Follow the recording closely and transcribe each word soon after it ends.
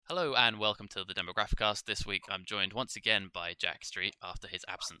Hello and welcome to the Demographicast. This week I'm joined once again by Jack Street after his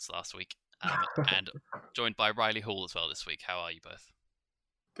absence last week, and joined by Riley Hall as well this week. How are you both?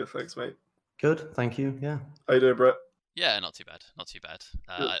 Good, thanks, mate. Good, thank you. Yeah. How you doing, Brett? Yeah, not too bad. Not too bad.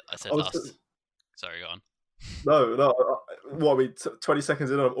 I said Sorry, go on. No. What, 20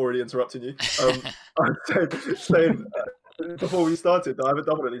 seconds in, I'm already interrupting you. I'm saying before we started, I haven't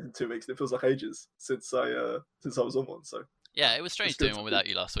done one of these in 2 weeks. It feels like ages since I was on one. So yeah, it was strange doing one without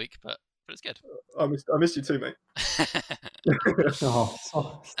you last week, but it's good. I missed you too, mate.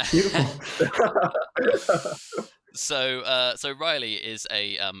 Oh, beautiful. So Riley is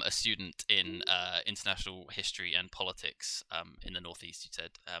a student in international history and politics in the Northeast. You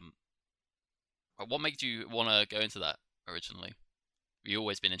said. What made you want to go into that originally? Have you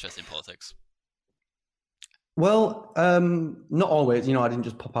always been interested in politics? Well, not always. I didn't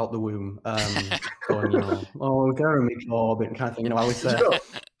just pop out the womb going, Jeremy Corbyn kind of thing. I was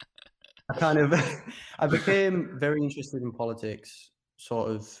I became very interested in politics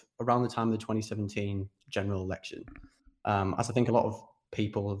sort of around the time of the 2017 general election, as I think a lot of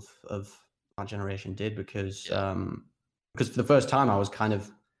people of our generation did, because for the first time I was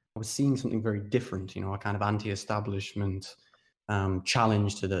seeing something very different, a kind of anti-establishment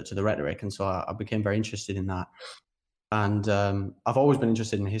challenge to the rhetoric, and so I became very interested in that. And I've always been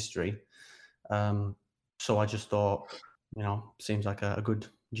interested in history, so I just thought, seems like a good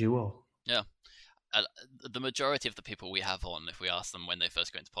duo. Yeah. The majority of the people we have on, if we ask them when they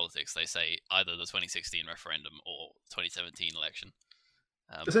first go into politics, they say either the 2016 referendum or 2017 election.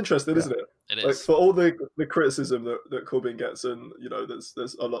 It's interesting, isn't it? It is. Like, for all the criticism that Corbyn gets, and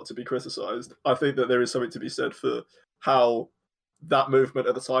there's a lot to be criticised. I think that there is something to be said for how that movement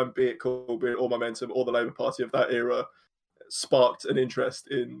at the time, be it Corbyn or Momentum or the Labour Party of that era, sparked an interest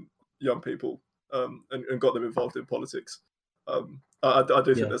in young people and got them involved in politics. I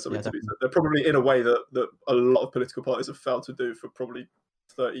do think there's something to be said. They're probably in a way that a lot of political parties have failed to do for probably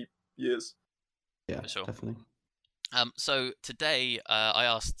 30 years. Yeah, for sure. Definitely. So today I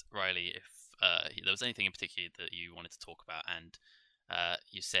asked Riley if there was anything in particular that you wanted to talk about, and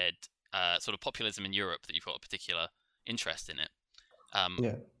you said sort of populism in Europe, that you've got a particular interest in it.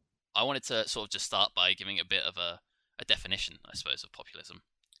 I wanted to sort of just start by giving a bit of a definition, I suppose, of populism.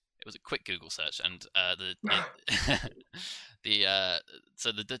 It was a quick Google search, and the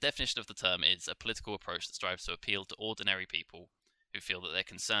definition of the term is a political approach that strives to appeal to ordinary people who feel that their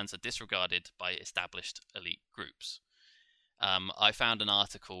concerns are disregarded by established elite groups. I found an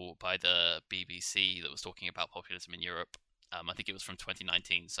article by the BBC that was talking about populism in Europe. I think it was from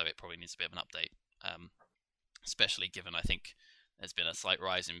 2019, so it probably needs a bit of an update, especially given I think there's been a slight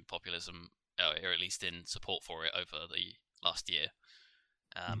rise in populism, or at least in support for it over the last year.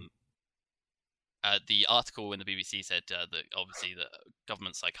 The article in the BBC said that obviously the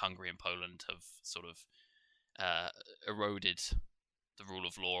governments like Hungary and Poland have sort of eroded the rule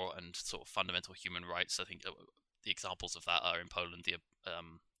of law and sort of fundamental human rights. I think the examples of that are in Poland, the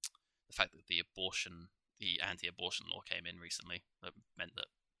fact that the anti-abortion law came in recently that meant that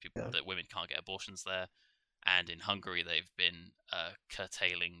that women can't get abortions there, and in Hungary they've been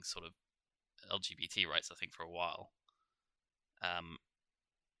curtailing sort of LGBT rights, I think, for a while.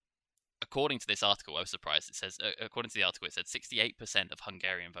 According to this article, I was surprised. It says, according to the article, it said 68% of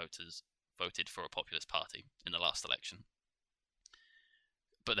Hungarian voters voted for a populist party in the last election.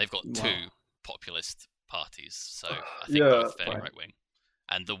 But they've got two populist parties, so I think both fairly right-wing.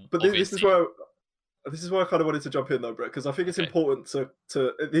 And this is why I kind of wanted to jump in, though, Brett, because I think it's important to.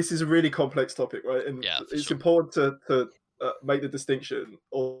 This is a really complex topic, right? And it's important to make the distinction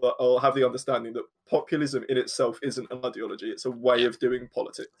or have the understanding that populism in itself isn't an ideology; it's a way of doing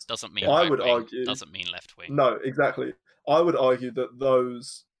politics. Doesn't mean I would argue doesn't mean left wing. No, exactly. I would argue that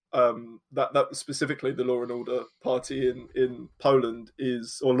those that specifically the Law and Order Party in Poland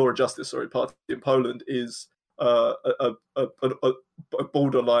is, or Law and Justice, party in Poland is a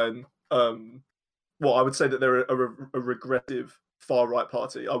borderline. Well, I would say that they're a regressive far right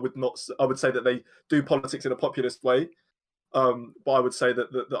party. I would say that they do politics in a populist way. But I would say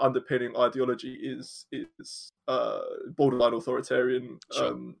that the underpinning ideology is borderline authoritarian,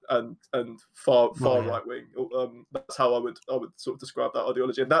 and far right wing. That's how I would sort of describe that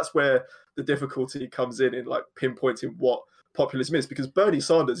ideology, and that's where the difficulty comes in like pinpointing what populism is, because Bernie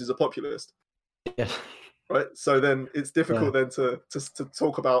Sanders is a populist. Yeah. Right. So then it's difficult then to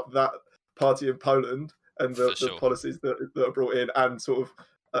talk about that party in Poland and the policies that are brought in, and sort of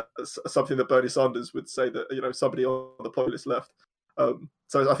something that Bernie Sanders would say that somebody on the populist left.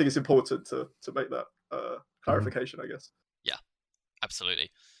 So I think it's important to make that clarification, I guess. Yeah, absolutely.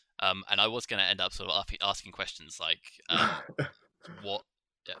 And I was going to end up sort of asking questions like, what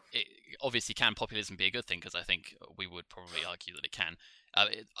obviously, can populism be a good thing? Because I think we would probably argue that it can.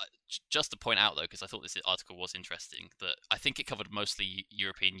 Just to point out, though, because I thought this article was interesting, that I think it covered mostly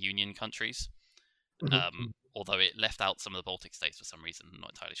European Union countries, although it left out some of the Baltic states for some reason. I'm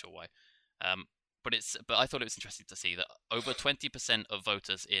not entirely sure why. But I thought it was interesting to see that over 20% of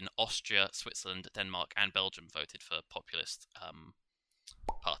voters in Austria, Switzerland, Denmark, and Belgium voted for populist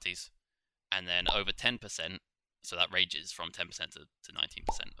parties, and then over 10%. So that ranges from 10% to 19%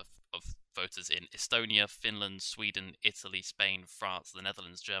 of voters in Estonia, Finland, Sweden, Italy, Spain, France, the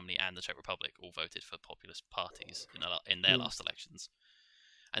Netherlands, Germany, and the Czech Republic all voted for populist parties in their last elections.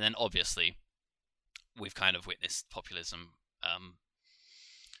 And then obviously, we've kind of witnessed populism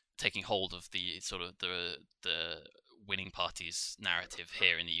taking hold of the sort of the winning party's narrative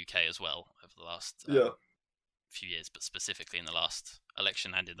here in the UK as well over the last few years, but specifically in the last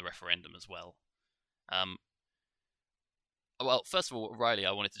election and in the referendum as well. Well, first of all, Riley,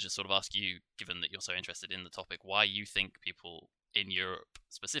 I wanted to just sort of ask you, given that you're so interested in the topic, why you think people in Europe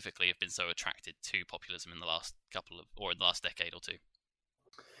specifically have been so attracted to populism in the last in the last decade or two.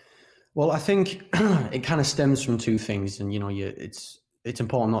 Well, I think it kind of stems from two things, and it's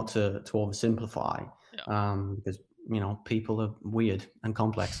important not to oversimplify, because people are weird and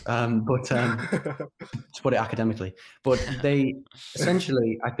complex. But to put it academically, but they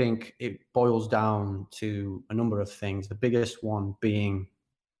essentially, I think it boils down to a number of things. The biggest one being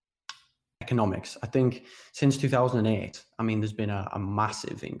economics. I think since 2008, there's been a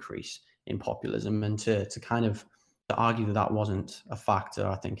massive increase in populism, and to argue that wasn't a factor,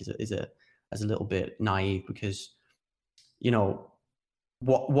 I think is a little bit naive, because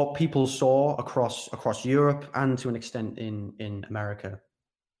what people saw across Europe and to an extent in America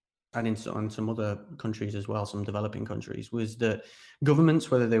and in some other countries as well, some developing countries, was that governments,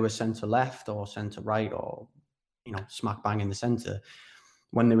 whether they were centre left or centre right or smack bang in the centre,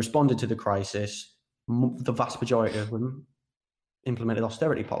 when they responded to the crisis, the vast majority of them implemented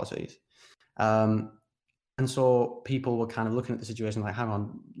austerity policies. And so people were kind of looking at the situation like, hang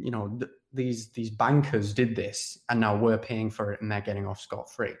on, these bankers did this, and now we're paying for it, and they're getting off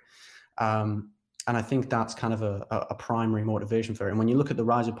scot-free. And I think that's kind of a primary motivation for it. And when you look at the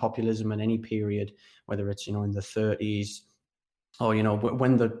rise of populism in any period, whether it's in the 30s or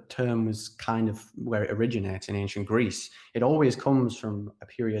when the term was kind of where it originates in ancient Greece, it always comes from a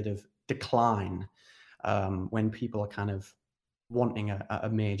period of decline, when people are kind of wanting a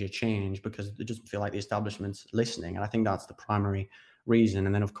major change because it doesn't feel like the establishment's listening. And I think that's the primary reason.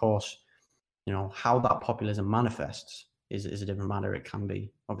 And then, of course, how that populism manifests is a different matter. It can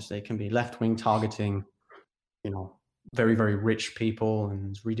be left-wing targeting, very, very rich people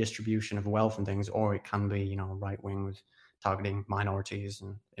and redistribution of wealth and things, or it can be, right-wing with targeting minorities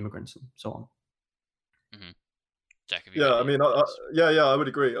and immigrants and so on. Mm-hmm. Jack, I would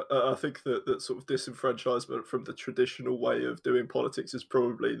agree. I think that sort of disenfranchisement from the traditional way of doing politics is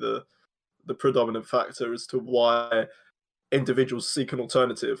probably the predominant factor as to why individuals seek an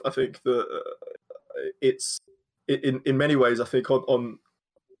alternative. I think that it's in many ways, I think on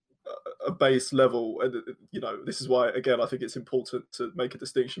a base level, and this is why, again, I think it's important to make a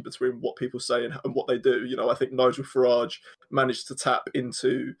distinction between what people say and what they do. I think Nigel Farage managed to tap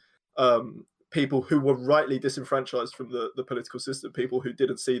into people who were rightly disenfranchised from the political system, people who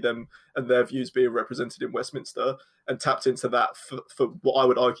didn't see them and their views being represented in Westminster, and tapped into that for what I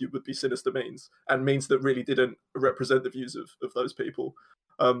would argue would be sinister means, and means that really didn't represent the views of those people.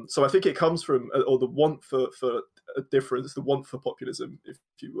 So I think it comes from, or the want for a difference, the want for populism, if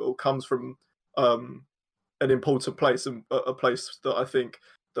you will, comes from an important place, and a place that I think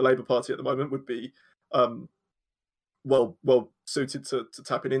the Labour Party at the moment would be well suited to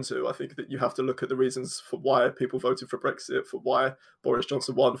tapping into. I think that you have to look at the reasons for why people voted for Brexit, for why Boris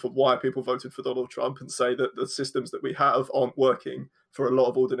Johnson won, for why people voted for Donald Trump, and say that the systems that we have aren't working for a lot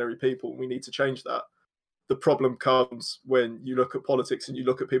of ordinary people. We need to change that. The problem comes when you look at politics and you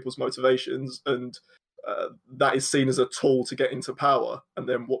look at people's motivations, and that is seen as a tool to get into power. And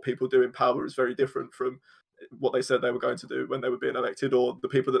then what people do in power is very different from what they said they were going to do when they were being elected, or the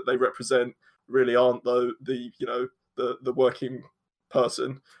people that they represent really aren't the working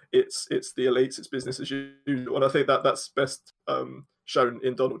person. It's the elites, it's business as usual. And I think that's best shown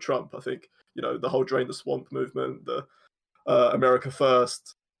in Donald Trump. I think, the whole drain the swamp movement, the America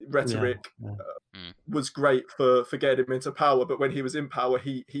First rhetoric was great for getting him into power. But when he was in power,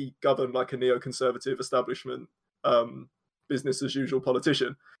 he governed like a neoconservative establishment, business as usual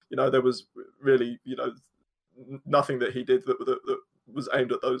politician. There was really, nothing that he did that was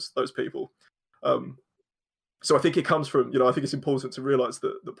aimed at those people. So I think it comes from, I think it's important to realise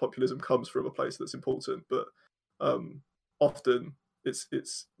that the populism comes from a place that's important, but often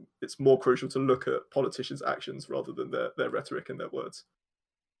it's more crucial to look at politicians' actions rather than their rhetoric and their words.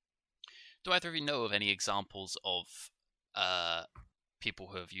 Do either of you know of any examples of people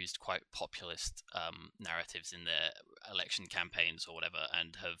who have used quite populist narratives in their election campaigns or whatever,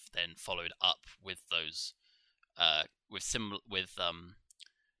 and have then followed up with those with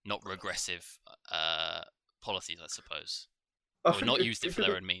not regressive policies, I suppose, or not used it for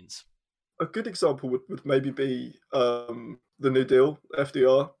their own means? A good example would maybe be the New Deal,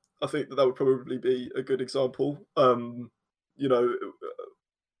 FDR. I think that would probably be a good example. You know,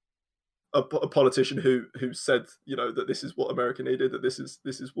 a politician who said, you know, that this is what America needed, that this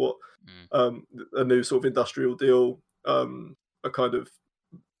is what a new sort of industrial deal, a kind of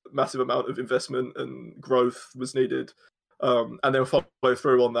massive amount of investment and growth was needed, and they'll follow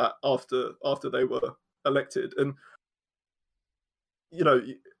through on that after they were elected. And you know,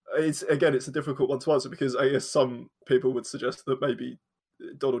 it's a difficult one to answer, because I guess some people would suggest that maybe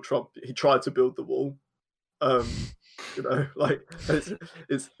Donald Trump, he tried to build the wall. You know, like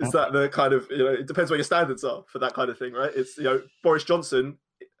is that the kind of, you know, it depends what your standards are for that kind of thing, right? It's, you know, Boris Johnson,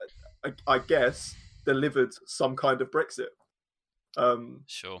 I guess, delivered some kind of Brexit.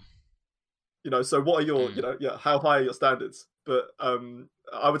 Sure. You know, so what are your, you know, how high are your standards? But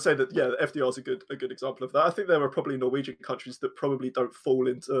I would say that, yeah, FDR is a good example of that. I think there are probably Norwegian countries that probably don't fall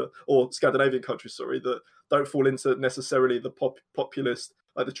into, or Scandinavian countries, sorry, that don't fall into necessarily the populist,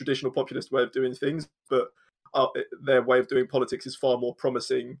 like the traditional populist way of doing things, but their way of doing politics is far more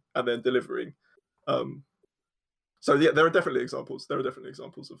promising and then delivering. So yeah, there are definitely examples. There are definitely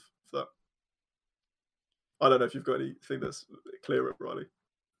examples of that. I don't know if you've got anything that's clearer, Riley.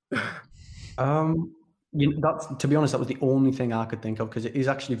 You know, that's, to be honest, that was the only thing I could think of, because it is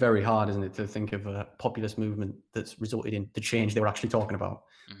actually very hard, isn't it, to think of a populist movement that's resulted in the change they were actually talking about.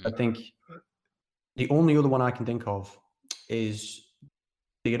 I think the only other one I can think of is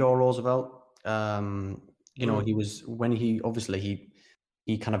Theodore Roosevelt. You know, he was, when he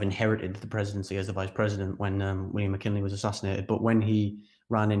kind of inherited the presidency as the vice president when William McKinley was assassinated, but when he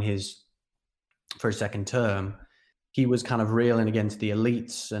ran for his second term, he was kind of railing against the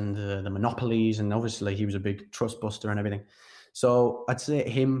elites and the monopolies, and obviously he was a big trust buster and everything. So I'd say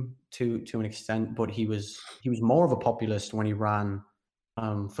him to an extent, but he was more of a populist when he ran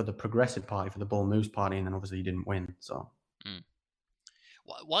for the Progressive Party, for the Bull Moose Party, and then obviously he didn't win. So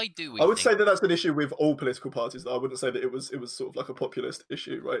why do we? I would say that that's an issue with all political parties. I wouldn't say that it was sort of like a populist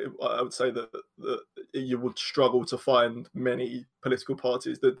issue, right? I would say that you would struggle to find many political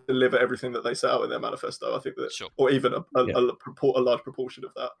parties that deliver everything that they set out in their manifesto. I think that, or even a large proportion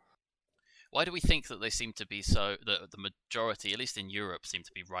of that. Why do we think that they seem to be so? The majority, at least in Europe, seem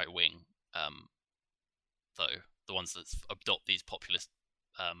to be right wing. Though the ones that adopt these populist,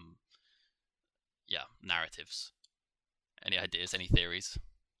 narratives. Any ideas? Any theories?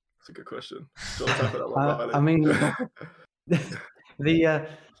 That's a good question. I mean,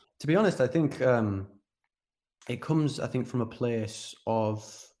 to be honest, I think it comes, from a place of,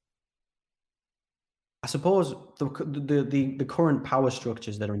 I suppose, the current power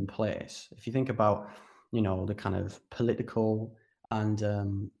structures that are in place. If you think about, you know, the kind of political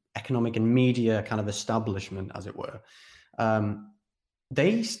and economic and media kind of establishment, as it were,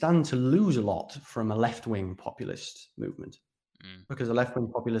 they stand to lose a lot from a left-wing populist movement, because a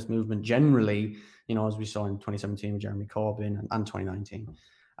left-wing populist movement generally, you know, as we saw in 2017 with Jeremy Corbyn and 2019,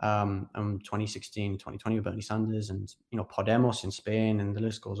 2016, 2020 with Bernie Sanders, and, you know, Podemos in Spain, and the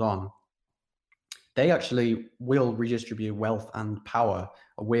list goes on. They actually will redistribute wealth and power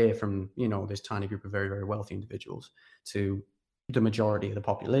away from, you know, this tiny group of very, very wealthy individuals to the majority of the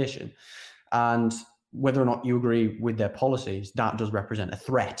population. And whether or not you agree with their policies, that does represent a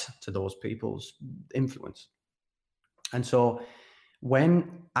threat to those people's influence. And so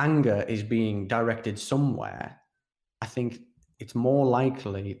when anger is being directed somewhere, I think it's more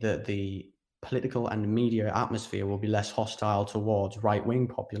likely that the political and media atmosphere will be less hostile towards right-wing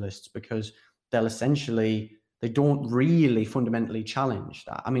populists, because they don't really fundamentally challenge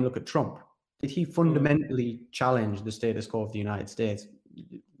that. I mean, look at Trump. Did he fundamentally challenge the status quo of the United States?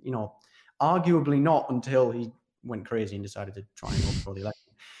 You know, arguably not, until he went crazy and decided to try and overthrow the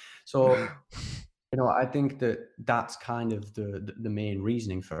election. So, you know, I think that that's kind of the main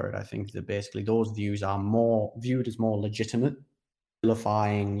reasoning for it. I think that basically those views are more viewed as more legitimate,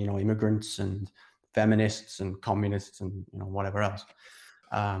 vilifying, you know, immigrants and feminists and communists and, you know, whatever else.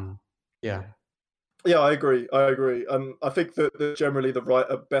 Yeah, I agree. I think that generally the right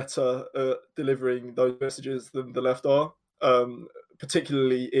are better at delivering those messages than the left are.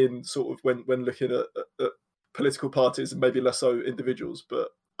 Particularly in sort of when looking at political parties, and maybe less so individuals. But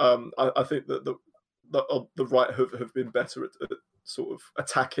I think that the right have been better at sort of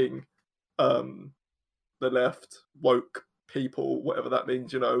attacking the left, woke people, whatever that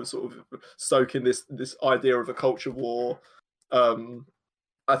means, sort of stoking this idea of a culture war.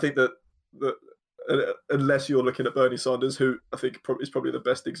 I think that unless you're looking at Bernie Sanders, who I think is probably the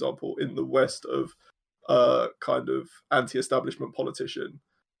best example in the West of kind of anti-establishment politician,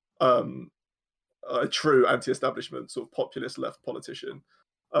 a true anti-establishment sort of populist left politician,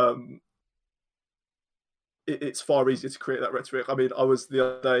 it's far easier to create that rhetoric. I mean, I was the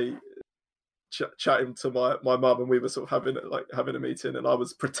other day chatting to my mum, and we were sort of having a meeting, and I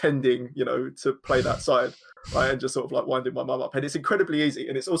was pretending, to play that side, right, and just sort of like winding my mum up. And it's incredibly easy,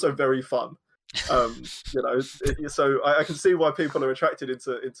 and it's also very fun. So I can see why people are attracted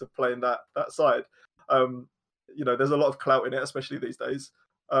into playing that side. There's a lot of clout in it, especially these days.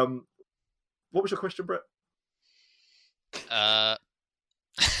 What was your question, Brett?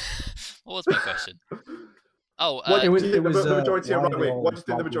 What was my question? Oh, it was the majority of right wing. Why do you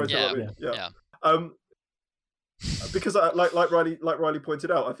think the majority of right wing? Yeah. Because like Riley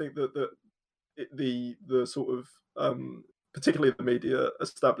pointed out, I think that the sort of particularly the media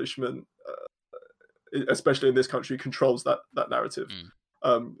establishment, especially in this country, controls that narrative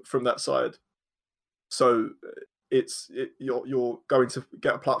from that side. So you're going to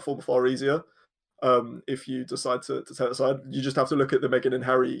get a platform far easier if you decide to take that side. You just have to look at the Meghan and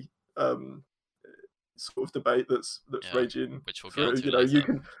Harry sort of debate that's raging. Which we'll get to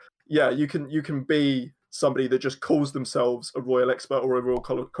later. You can be somebody that just calls themselves a royal expert or a royal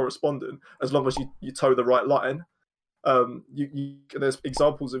correspondent, as long as you toe the right line. There's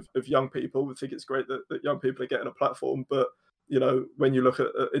examples of young people. I think it's great that young people are getting a platform, but when you look at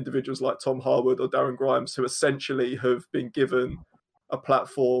individuals like Tom Harwood or Darren Grimes, who essentially have been given a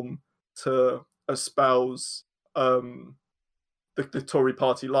platform to espouse the Tory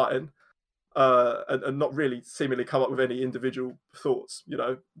party line, and not really seemingly come up with any individual thoughts.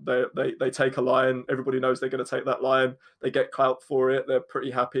 They take a line, everybody knows they're going to take that line, they get clout for it, they're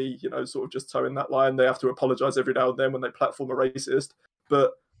pretty happy, sort of just towing that line. They have to apologize every now and then when they platform a racist,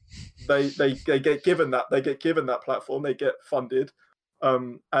 but they get given that platform, they get funded,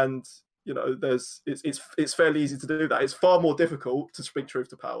 and it's fairly easy to do that. It's far more difficult to speak truth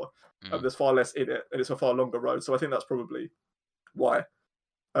to power. There's far less in it, and it's a far longer road. So I think that's probably why.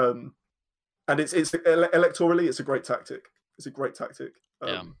 And it's electorally, it's a great tactic. It's a great tactic.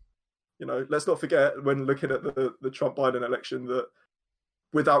 Let's not forget, when looking at the Trump-Biden election, that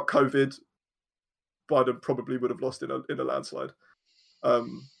without COVID, Biden probably would have lost in a landslide.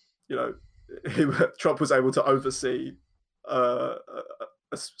 Trump was able to oversee a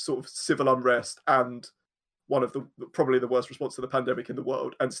sort of civil unrest and one of probably the worst response to the pandemic in the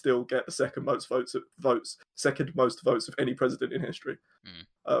world, and still get the second most votes of any president in history.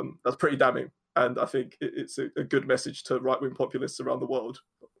 That's pretty damning, and I think it's a good message to right-wing populists around the world.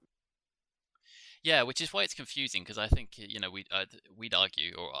 Yeah, which is why it's confusing, because I think we'd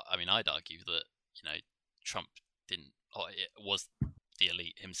argue, or I mean I'd argue that Trump didn't, or it was the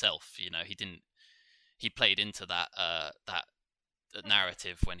elite himself. He played into that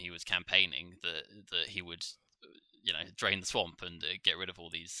narrative when he was campaigning, that he would drain the swamp and get rid of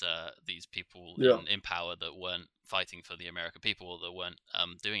all these people in power that weren't fighting for the American people, or that weren't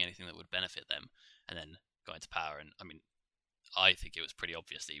doing anything that would benefit them, and then go into power. And I mean, I think it was pretty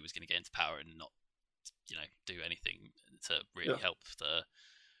obvious that he was going to get into power and not do anything to really help the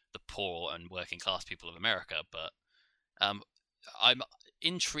poor and working class people of America. But I'm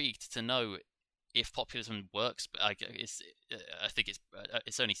intrigued to know if populism works. But I think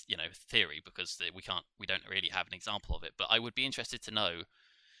it's only theory, because we don't really have an example of it. But I would be interested to know.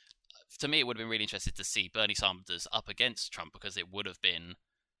 To me, it would have been really interesting to see Bernie Sanders up against Trump, because it would have been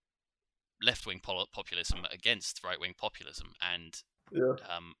left-wing populism against right-wing populism. And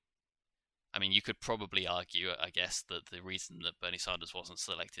I mean, you could probably argue, I guess, that the reason that Bernie Sanders wasn't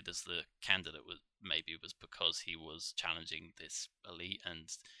selected as the candidate was because he was challenging this elite, and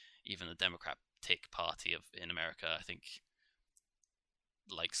even the Democratic Party in America, I think,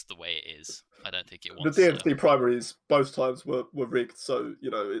 likes the way it is. I don't think it wants the DNC primaries both times were rigged, so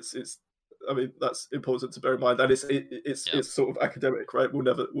it's. I mean, that's important to bear in mind, and it's sort of academic, right? We'll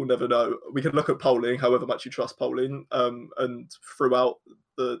never know. We can look at polling, however much you trust polling, and throughout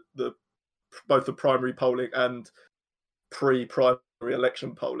the both the primary polling and pre-primary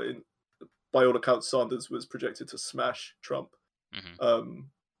election polling, by all accounts, Sanders was projected to smash Trump,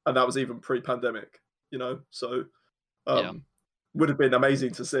 and that was even pre-pandemic. So would have been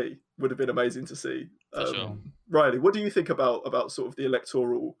amazing to see. For sure. Riley, what do you think about sort of the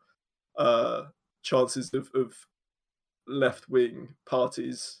electoral chances of left-wing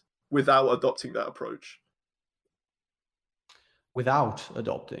parties without adopting that approach? without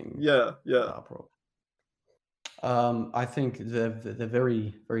adopting Yeah. that approach. I think they're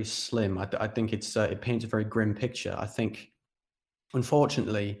very, very slim. I think it paints a very grim picture. I think,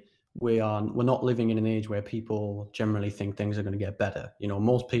 unfortunately, we're not living in an age where people generally think things are going to get better. You know,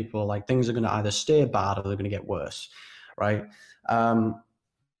 most people like things are going to either stay bad or they're going to get worse, right? And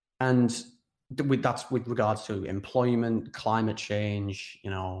that's with regards to employment, climate change, you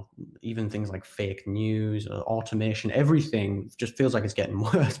know, even things like fake news or automation. Everything just feels like it's getting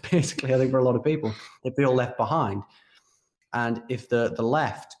worse. Basically, I think for a lot of people, they feel left behind. And if the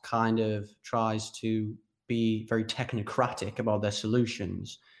left kind of tries to be very technocratic about their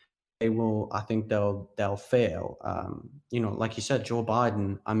solutions, they will. I think they'll fail. You know, like you said, Joe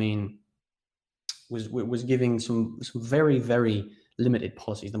Biden. I mean, was giving some very, very limited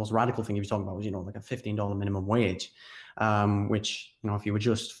policies. The most radical thing he was talking about was, you know, like a $15 minimum wage, which, you know, if you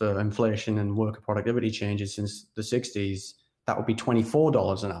adjust for inflation and worker productivity changes since the 60s, that would be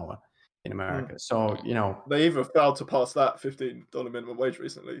 $24 an hour in America. So, you know, they even failed to pass that $15 minimum wage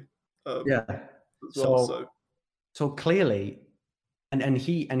recently. Yeah. As well, so clearly, and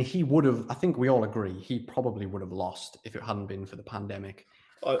he would have. I think we all agree he probably would have lost if it hadn't been for the pandemic.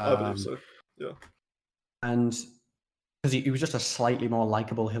 I believe so. Yeah. And because he was just a slightly more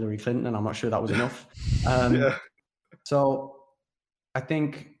likable Hillary Clinton, and I'm not sure that was enough. Yeah. So I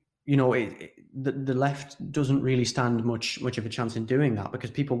think, you know, the left doesn't really stand much of a chance in doing that,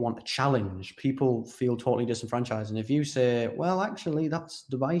 because people want a challenge. People feel totally disenfranchised, and if you say, well, actually, that's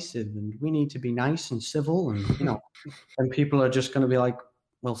divisive, and we need to be nice and civil, and you know, and people are just going to be like,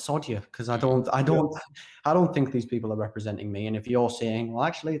 well, sod you, because I don't think these people are representing me. And if you're saying, well,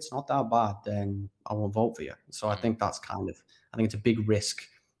 actually, it's not that bad, then I won't vote for you. So I think I think it's a big risk,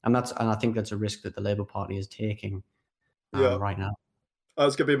 and I think that's a risk that the Labour Party is taking right now.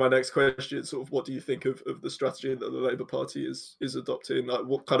 That's going to be my next question. Sort of, what do you think of the strategy that the Labour Party is adopting? Like,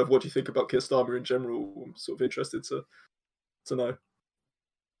 what do you think about Keir Starmer in general? I'm sort of interested to know.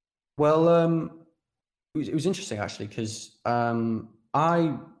 Well, it was interesting actually, because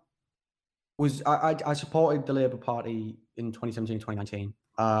I supported the Labour Party in 2017, 2019.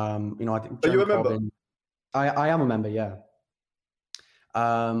 You know, I think. Are you a member? I am a member, yeah.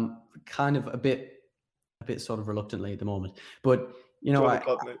 Kind of a bit sort of reluctantly at the moment, but you know, I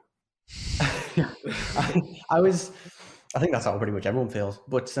think that's how pretty much everyone feels.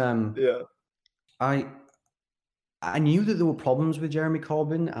 But yeah, I knew that there were problems with Jeremy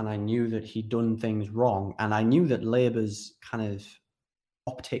Corbyn, and I knew that he'd done things wrong, and I knew that Labour's kind of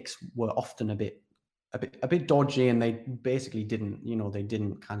optics were often a bit dodgy, and they basically didn't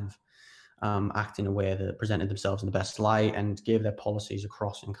kind of act in a way that presented themselves in the best light and gave their policies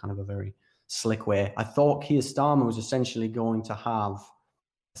across in kind of a very slick way. I thought Keir Starmer was essentially going to have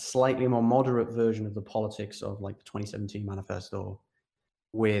a slightly more moderate version of the politics of like the 2017 manifesto,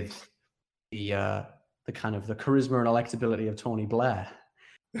 with the kind of the charisma and electability of Tony Blair.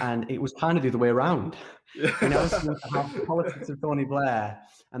 And it was kind of the other way around. And I was going to have the politics of Tony Blair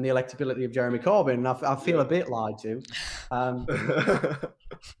and the electability of Jeremy Corbyn. And I feel a bit lied to.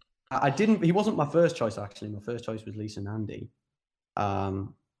 He wasn't my first choice, actually. My first choice was Lisa Nandy.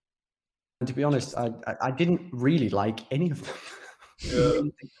 And to be honest, I didn't really like any of them. Yeah.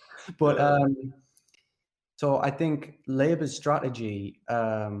 But so I think Labour's strategy,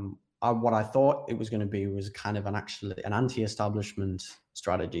 what I thought it was going to be was kind of an anti-establishment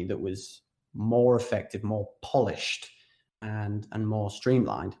strategy that was more effective, more polished, and more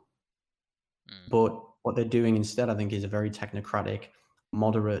streamlined. But what they're doing instead, I think, is a very technocratic,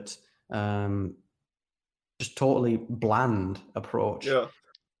 moderate, just totally bland approach. Yeah.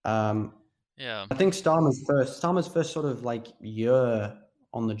 I think Starmer's first sort of like year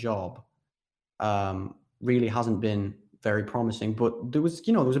on the job really hasn't been very promising. But there was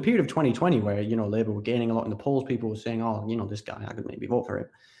a period of 2020 where, you know, Labour were gaining a lot in the polls. People were saying, oh, you know, this guy, I could maybe vote for him.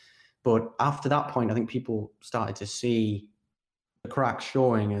 But after that point, I think people started to see the cracks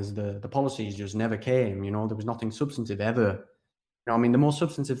showing as the policies just never came. You know, there was nothing substantive ever. You know, I mean, the most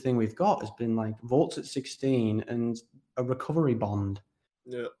substantive thing we've got has been like votes at 16 and a recovery bond.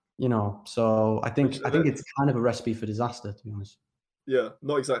 Yeah. You know, so I think it's kind of a recipe for disaster, to be honest. Yeah,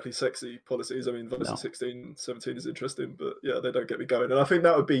 not exactly sexy policies. I mean, votes at 16, 17 is interesting, but yeah, they don't get me going. And I think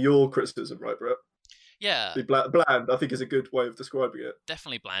that would be your criticism, right, Brett? Yeah. Be bland, I think, is a good way of describing it.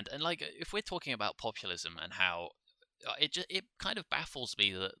 Definitely bland. And like, if we're talking about populism and how it kind of baffles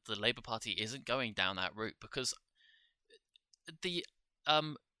me that the Labour Party isn't going down that route, because the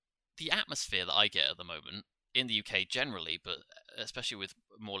atmosphere that I get at the moment in the UK generally, but especially with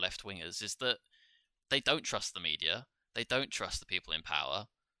more left-wingers, is that they don't trust the media. They don't trust the people in power.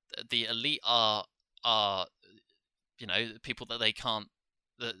 The elite are people that they can't,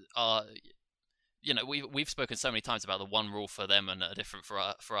 that are, we've spoken so many times about the one rule for them and a different for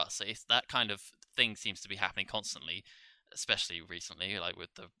us. It's that kind of thing seems to be happening constantly, especially recently, like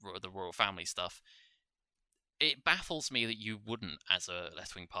with the royal family stuff. It baffles me that you wouldn't, as a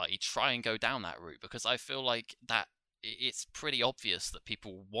left-wing party, try and go down that route, because I feel like that it's pretty obvious that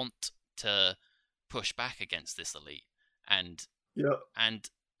people want to push back against this elite, and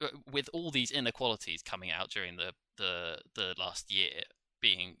with all these inequalities coming out during the last year,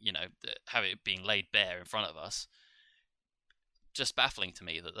 being, have it being laid bare in front of us, just baffling to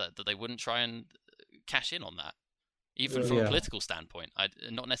me that they wouldn't try and cash in on that, even from a political standpoint.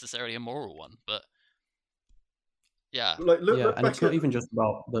 Not necessarily a moral one, but yeah. Look and it's not even just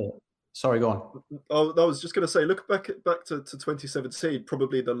about the. Sorry, go on. Oh, I was just going to say, look back to 2017,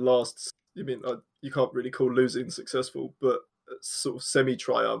 probably the last. You can't really call losing successful, but sort of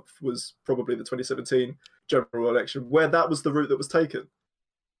semi-triumph was probably the 2017 general election, where that was the route that was taken.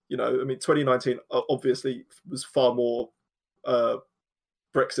 2019 obviously was far more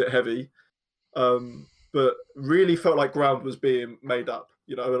Brexit heavy, but really felt like ground was being made up.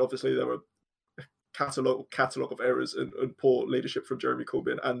 And obviously there were catalogue of errors and poor leadership from Jeremy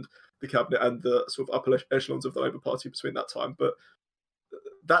Corbyn and the cabinet and the sort of upper echelons of the Labour Party between that time. But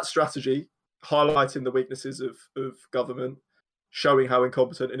that strategy, highlighting the weaknesses of government, showing how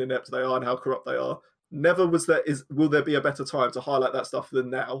incompetent and inept they are and how corrupt they are, never will there be a better time to highlight that stuff than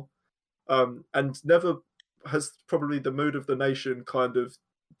now. And never has probably the mood of the nation kind of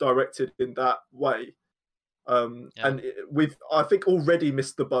directed in that way. And we've, I think, already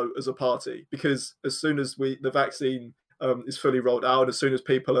missed the boat as a party, because as soon as the vaccine is fully rolled out, as soon as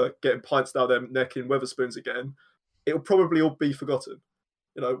people are getting pints down their neck in Wetherspoons again, it'll probably all be forgotten.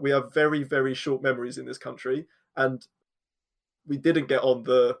 We have very, very short memories in this country, and we didn't get on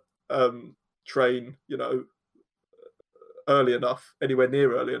the train, early enough, anywhere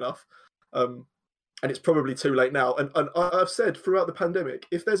near early enough. And it's probably too late now. And I've said throughout the pandemic,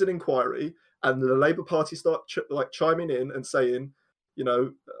 if there's an inquiry and the Labour Party start chiming in and saying,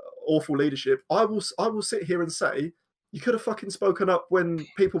 awful leadership, I will sit here and say, you could have fucking spoken up when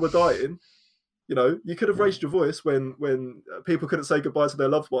people were dying. You could have raised your voice when people couldn't say goodbye to their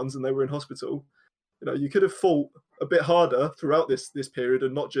loved ones and they were in hospital. You could have fought a bit harder throughout this period,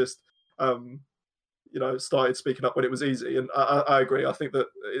 and not just started speaking up when it was easy. And I agree. I think that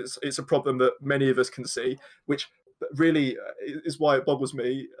it's a problem that many of us can see, which really is why it boggles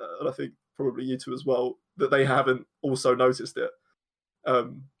me, and I think probably you two as well, that they haven't also noticed it.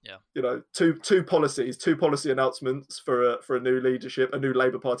 Two policy announcements for a new leadership, a new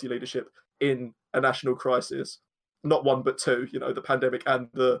Labour Party leadership in a national crisis, not one but two. The pandemic and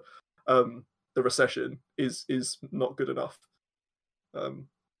the recession is not good enough.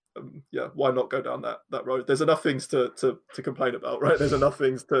 Why not go down that road? There's enough things to complain about, right? There's enough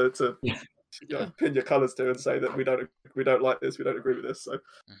things to pin your colours to and say that we don't like this, we don't agree with this. So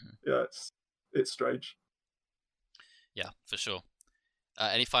it's strange. Yeah, for sure.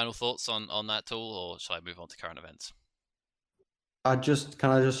 Any final thoughts on that tool, or shall I move on to current events?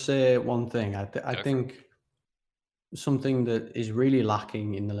 Can I just say one thing? I think something that is really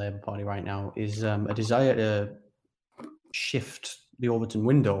lacking in the Labour Party right now is a desire to shift the Overton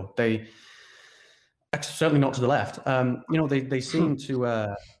window. They, certainly not to the left. They seem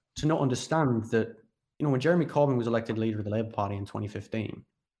to not understand that. When Jeremy Corbyn was elected leader of the Labour Party in 2015,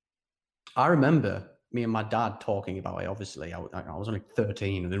 I remember me and my dad talking about it. Obviously, I was only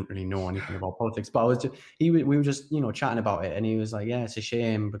 13. I didn't really know anything about politics, but we were just chatting about it, and he was like, "Yeah, it's a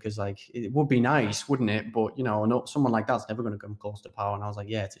shame because it would be nice, wouldn't it? But someone like that's never going to come close to power." And I was like,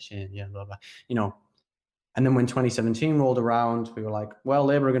 "Yeah, it's a shame, yeah, blah blah." And then when 2017 rolled around, we were like, "Well,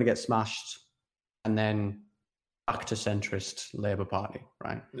 Labour are going to get smashed," and then back to centrist Labour Party,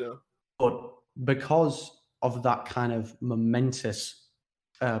 right? Yeah. But because of that kind of momentous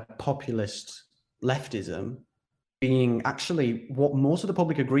populist leftism being actually what most of the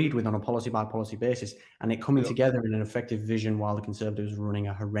public agreed with on a policy by policy basis, and it coming together in an effective vision while the Conservatives were running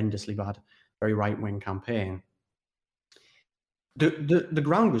a horrendously bad, very right-wing campaign, the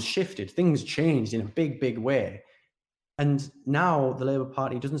ground was shifted. Things changed in a big way. And now the Labour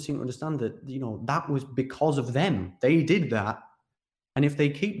Party doesn't seem to understand that, that was because of them. They did that. And if they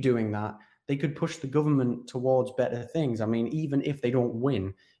keep doing that, they could push the government towards better things. I mean, even if they don't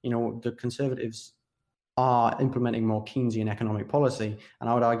win, the Conservatives are implementing more Keynesian economic policy. And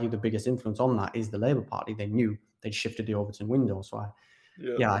I would argue the biggest influence on that is the Labour Party. They knew they'd shifted the Overton window. So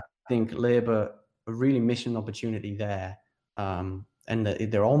I think Labour are really missing an opportunity there. And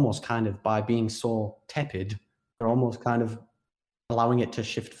they're almost kind of, by being so tepid, they're almost kind of allowing it to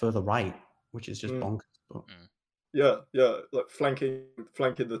shift further right, which is just bonkers. But... Yeah, like flanking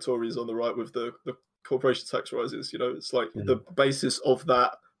the Tories on the right with the corporation tax rises. You know, it's like Yeah. the basis of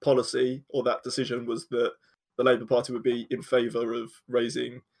that policy or that decision was that the Labour Party would be in favour of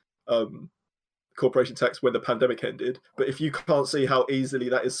raising corporation tax when the pandemic ended. But if you can't see how easily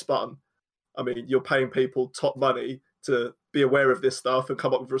that is spun, I mean, you're paying people top money to be aware of this stuff and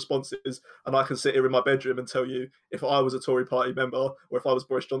come up with responses. And I can sit here in my bedroom and tell you, if I was a Tory party member or if I was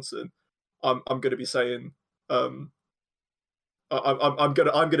Boris Johnson, I'm going to be saying, I'm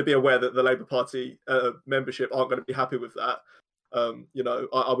going to be aware that the Labour Party membership aren't going to be happy with that. You know,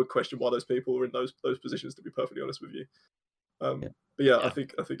 I would question why those people are in those positions. To be perfectly honest with you, Yeah. but yeah, Yeah.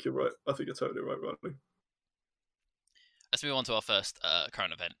 I think you're right. I think you're totally right, Riley. Let's move on to our first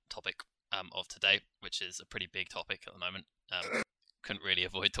current event topic of today, which is a pretty big topic at the moment. Couldn't really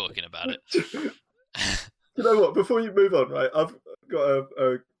avoid talking about it. You know what? Before you move on, right? I've got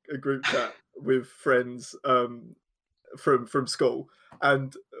a group chat with friends from school,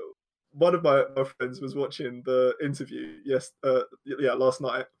 and one of my friends was watching the interview last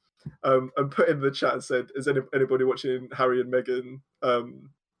night, and put in the chat and said, "Is anybody watching Harry and Meghan?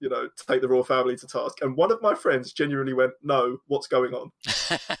 You know, take the royal family to task?" And one of my friends genuinely went, "No, what's going on?"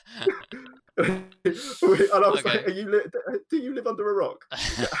 And I was like, "Do you live under a rock?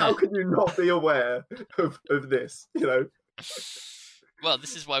 How can you not be aware of this?" You know. Well,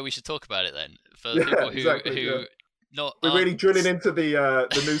 this is why we should talk about it then. For people who not we're really drilling into the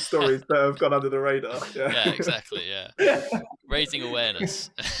news stories that have gone under the radar. Yeah, exactly. Yeah, raising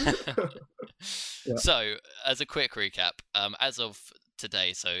awareness. Yeah. So, as a quick recap, as of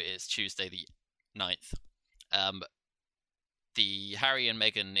today, so it's Tuesday the 9th, the Harry and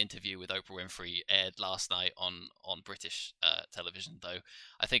Meghan interview with Oprah Winfrey aired last night on British television, though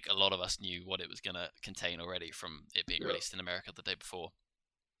I think a lot of us knew what it was going to contain already from it being released in America the day before.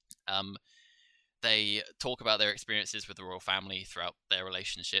 They talk about their experiences with the royal family throughout their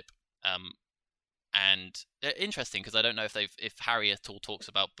relationship, and interesting because I don't know if Harry at all talks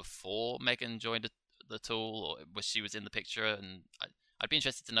about before Meghan joined the tool or she was in the picture, and I'd be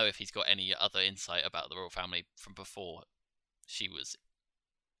interested to know if he's got any other insight about the royal family from before she was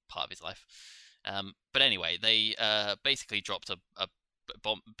part of his life. But anyway, they basically dropped a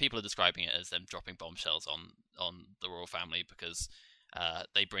bomb. People are describing it as them dropping bombshells on the royal family because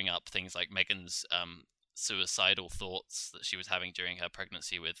they bring up things like Meghan's suicidal thoughts that she was having during her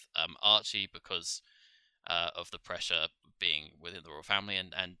pregnancy with Archie because of the pressure being within the royal family,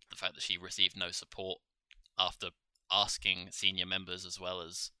 and the fact that she received no support after asking senior members as well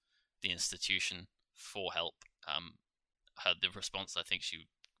as the institution for help. The response I think she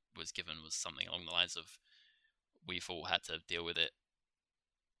was given was something along the lines of, "We've all had to deal with it,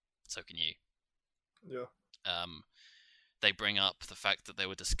 so can you." Yeah. They bring up the fact that there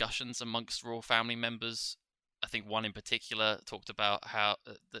were discussions amongst royal family members. I think one in particular talked about how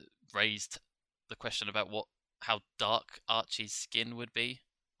that raised the question about how dark Archie's skin would be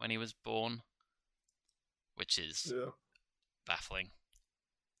when he was born, which is baffling.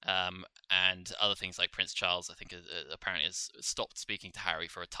 And other things like Prince Charles, I think, apparently has stopped speaking to Harry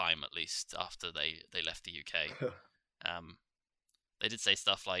for a time at least after they left the UK. They did say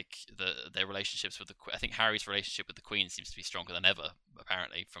stuff like their relationships with I think Harry's relationship with the Queen seems to be stronger than ever,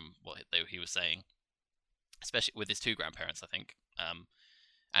 apparently, from what he was saying, especially with his two grandparents, I think. And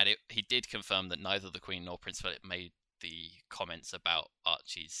he did confirm that neither the Queen nor Prince Philip made the comments about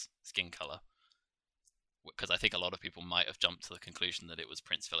Archie's skin colour, because I think a lot of people might have jumped to the conclusion that it was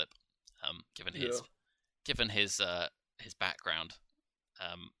Prince Philip, given his background.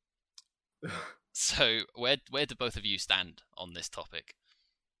 So where do both of you stand on this topic?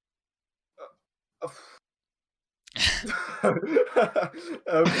 I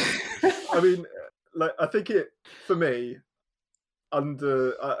mean, like, I think it for me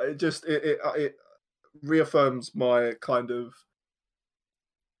it reaffirms my kind of,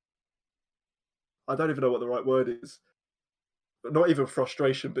 I don't even know what the right word is, but not even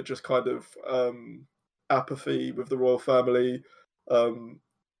frustration, but just kind of apathy with the royal family.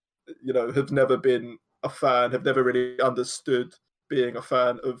 You know, have never been a fan, have never really understood being a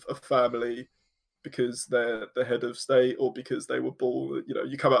fan of a family because they're the head of state or because they were born. You know,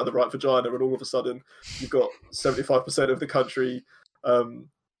 you come out of the right vagina and all of a sudden you've got 75% of the country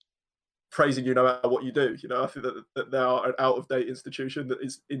praising you no matter what you do. You know, I think that they are an out-of-date institution that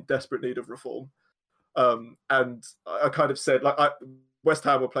is in desperate need of reform. And I kind of said, like, West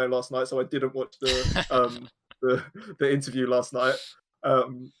Ham were playing last night, so I didn't watch the interview last night.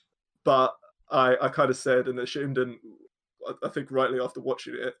 But I kind of said and assumed, and I think rightly after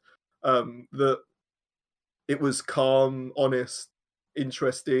watching it, that it was calm, honest,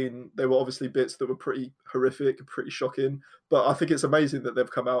 interesting. There were obviously bits that were pretty horrific, pretty shocking, but I think it's amazing that they've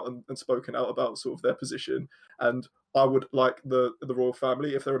come out and spoken out about sort of their position. And I would like the royal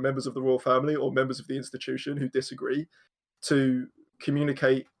family, if there are members of the royal family or members of the institution who disagree, to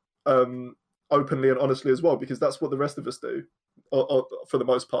communicate openly and honestly as well, because that's what the rest of us do. For the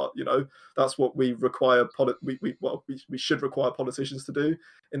most part, that's what we require. We should require politicians to do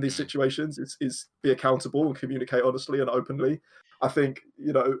in these situations is be accountable and communicate honestly and openly. I think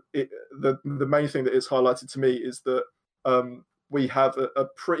the main thing that is highlighted to me is that we have a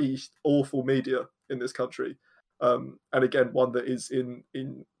pretty awful media in this country, and again one that is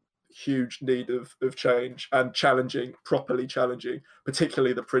in huge need of change and properly challenging,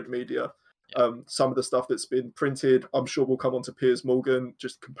 particularly the print media. Some of the stuff that's been printed, I'm sure will come onto Piers Morgan,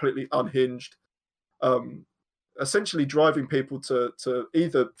 just completely unhinged, essentially driving people to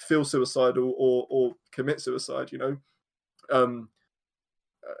either feel suicidal or commit suicide.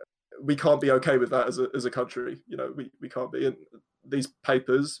 We can't be okay with that as a country. We can't be. And these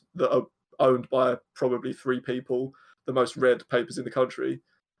papers that are owned by probably 3 people, the most read papers in the country,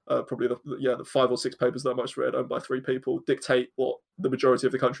 probably the 5 or 6 papers that are most read, owned by 3 people, dictate what the majority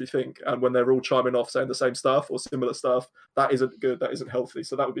of the country think. And when they're all chiming off saying the same stuff or similar stuff, that isn't good. That isn't healthy.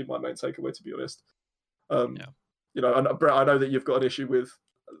 So that would be my main takeaway, to be honest. And Brett, I know that you've got an issue with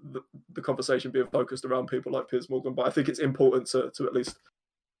the conversation being focused around people like Piers Morgan, but I think it's important to at least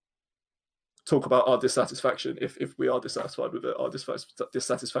talk about our dissatisfaction, if we are dissatisfied with it, our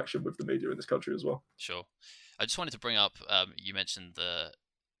dissatisfaction with the media in this country as well. Sure. I just wanted to bring up, you mentioned that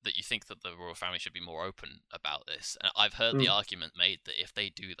you think that the royal family should be more open about this. And I've heard the argument made that if they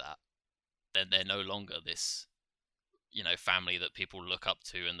do that, then they're no longer this, family that people look up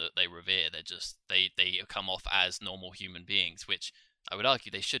to and that they revere. They're just, they come off as normal human beings, which I would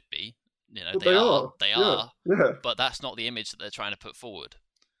argue they should be. They are, but that's not the image that they're trying to put forward.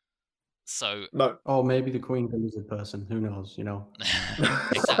 So no. Or maybe the Queen's a lizard person. Who knows?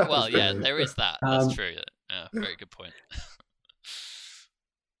 Exactly. Well, yeah, there is that. That's true. Yeah, very good point.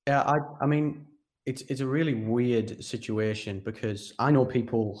 Yeah, I mean, it's a really weird situation, because I know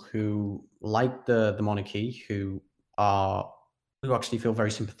people who like the monarchy who actually feel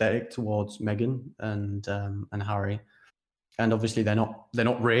very sympathetic towards Meghan and Harry, and obviously they're not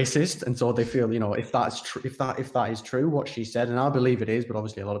racist, and so they feel, if that's true, if that is true what she said, and I believe it is, but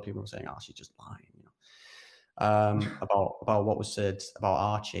obviously a lot of people are saying, she's just lying, about what was said about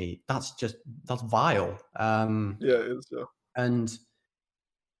Archie. That's vile. Yeah, it is. Yeah. And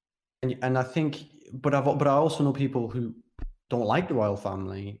I think, but I also know people who don't like the royal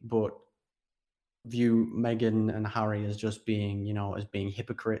family, but view Meghan and Harry as just being, as being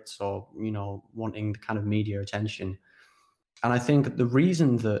hypocrites, or, wanting the kind of media attention. And I think the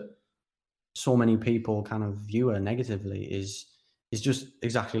reason that so many people kind of view her negatively is just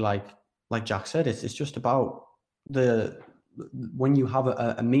exactly like Jack said. It's just about when you have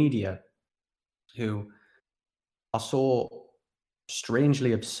a media who are so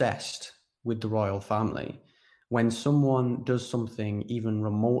strangely obsessed with the royal family. When someone does something even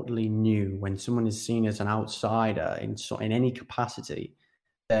remotely new, when someone is seen as an outsider in any capacity,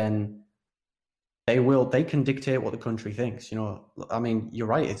 then they can dictate what the country thinks. I mean, you're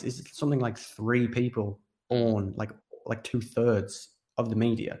right. It's something like 3 people own like 2/3 of the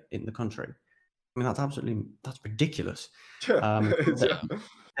media in the country. I mean, that's ridiculous. I mean,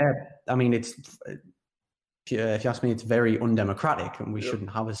 if you ask me, it's very undemocratic, and we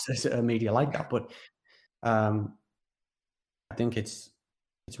shouldn't have a media like that. But I think it's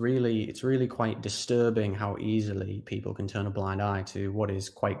really quite disturbing how easily people can turn a blind eye to what is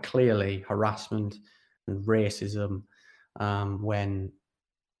quite clearly harassment and racism,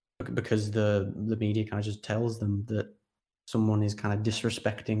 because the media kind of just tells them that someone is kind of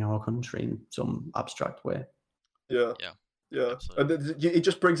disrespecting our country in some abstract way. Yeah. Absolutely. And it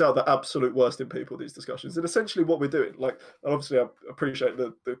just brings out the absolute worst in people, these discussions. And essentially what we're doing, obviously I appreciate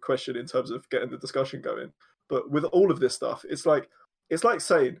the question in terms of getting the discussion going, but with all of this stuff, it's like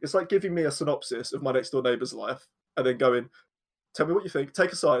giving me a synopsis of my next door neighbor's life and then going, tell me what you think,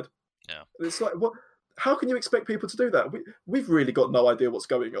 take a side. Yeah. It's like, what? How can you expect people to do that? We've really got no idea what's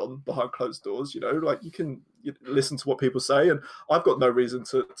going on behind closed doors. You can listen to what people say, and I've got no reason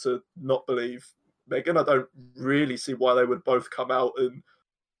to not believe Meghan. I don't really see why they would both come out and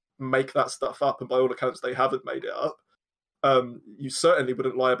make that stuff up, and by all accounts they haven't made it up. You certainly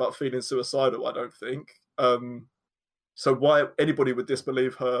wouldn't lie about feeling suicidal, I don't think. So why anybody would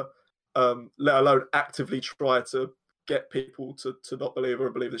disbelieve her, let alone actively try to get people to not believe her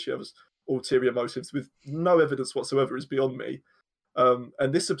and believe that she has ulterior motives with no evidence whatsoever, is beyond me.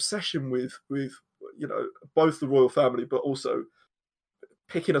 And this obsession with both the royal family, but also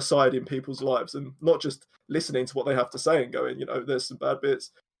picking a side in people's lives and not just listening to what they have to say and going, there's some bad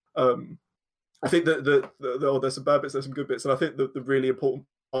bits. I think that there's some bad bits, there's some good bits, and I think that the really important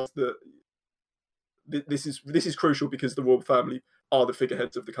part is that this is crucial because the royal family are the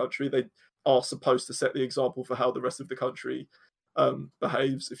figureheads of the country. They are supposed to set the example for how the rest of the country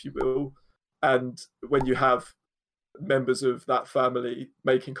behaves, if you will. And when you have members of that family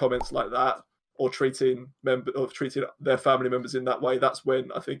making comments like that, or treating their family members in that way, that's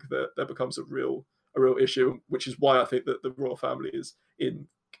when I think that there becomes a real issue, which is why I think that the royal family is in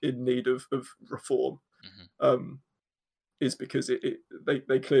need of reform. Is because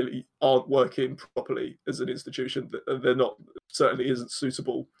they clearly aren't working properly as an institution. They're not, certainly isn't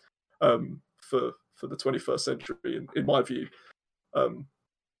suitable for the 21st century, in my view. And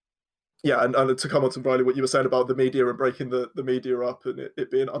to come on to Riley, what you were saying about the media and breaking the media up and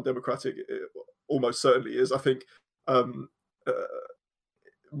it being undemocratic, it almost certainly is. I think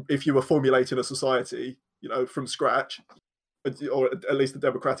if you were formulating a society, from scratch, or at least a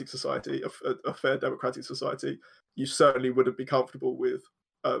democratic society, a fair democratic society, you certainly wouldn't be comfortable with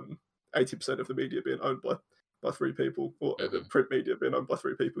 80% of the media being owned by three people, or the print media being owned by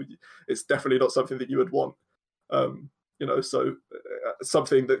three people. It's definitely not something that you would want. So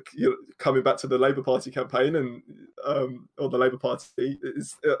something that, coming back to the Labour Party campaign and or the Labour Party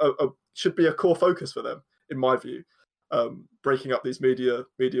is should be a core focus for them, in my view. Breaking up these media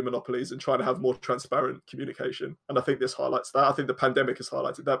monopolies and trying to have more transparent communication. And I think this highlights that. I think the pandemic has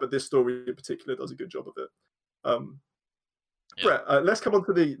highlighted that, but this story in particular does a good job of it. Brett, let's come on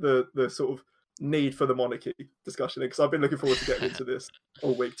to the sort of need for the monarchy discussion, because I've been looking forward to getting into this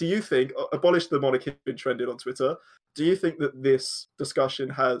all week. Do you think, abolish the monarchy has been trending on Twitter, do you think that this discussion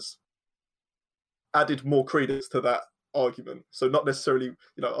has added more credence to that argument? So not necessarily,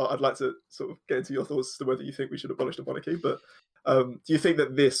 I'd like to sort of get into your thoughts as to whether you think we should abolish the monarchy, but do you think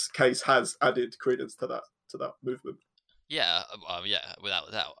that this case has added credence to that movement? Yeah, without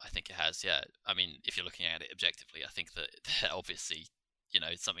a doubt, I think it has. Yeah, I mean, if you're looking at it objectively, I think that obviously,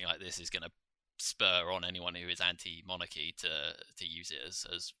 something like this is going to spur on anyone who is anti-monarchy to use it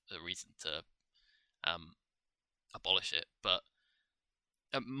as a reason to abolish it. But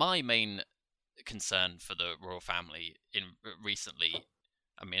my main concern for the royal family recently,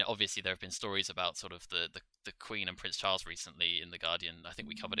 I mean, obviously there have been stories about sort of the Queen and Prince Charles recently in The Guardian. I think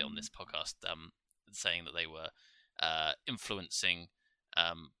we covered it on this podcast, saying that they were influencing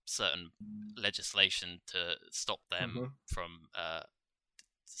certain legislation to stop them from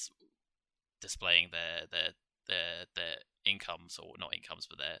displaying their incomes, or not incomes,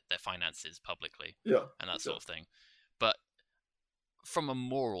 but their finances publicly, and that sort of thing. But from a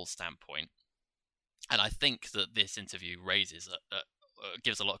moral standpoint, and I think that this interview raises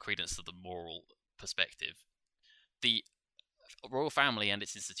gives a lot of credence to the moral perspective. The royal family and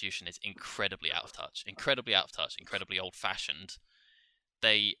its institution is incredibly out of touch, incredibly old-fashioned.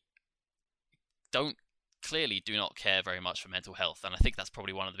 They clearly do not care very much for mental health, and I think that's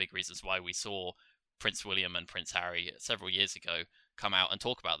probably one of the big reasons why we saw Prince William and Prince Harry several years ago come out and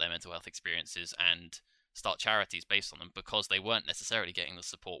talk about their mental health experiences and start charities based on them, because they weren't necessarily getting the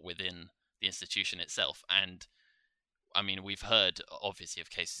support within the institution itself. And I mean, we've heard obviously of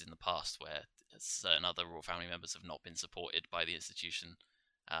cases in the past where certain other royal family members have not been supported by the institution,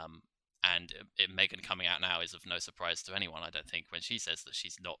 and Meghan coming out now is of no surprise to anyone, I don't think, when she says that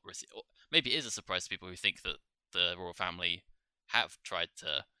she's not maybe it is a surprise to people who think that the royal family have tried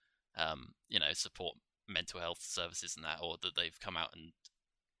to support mental health services and that, or that they've come out and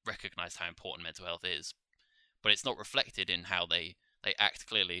recognized how important mental health is, but it's not reflected in how they act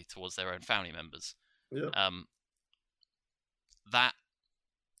clearly towards their own family members. That,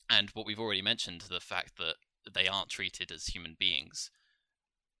 and what we've already mentioned, the fact that they aren't treated as human beings,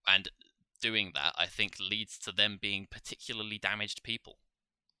 and doing that, I think, leads to them being particularly damaged people.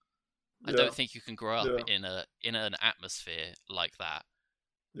 I don't think you can grow up in an atmosphere like that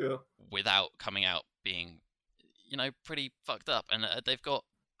without coming out being, pretty fucked up. And they've got,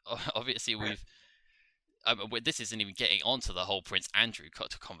 obviously, this isn't even getting onto the whole Prince Andrew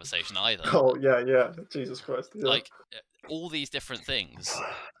conversation either. Oh, yeah. Jesus Christ. Yeah. Like, all these different things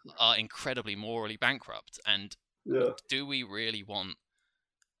are incredibly morally bankrupt. And do we really want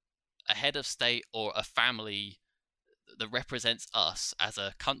a head of state or a family that represents us as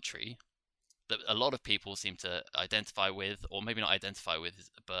a country, that a lot of people seem to identify with, or maybe not identify with,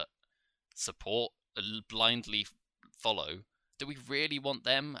 but support, blindly follow? Do we really want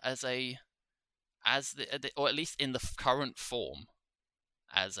them as or at least in the current form,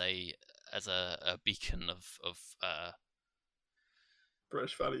 as a beacon of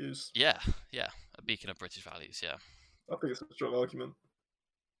British values? Yeah, a beacon of British values. Yeah, I think it's a strong argument.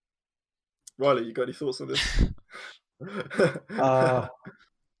 Riley, you got any thoughts on this?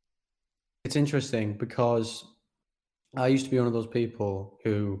 It's interesting because I used to be one of those people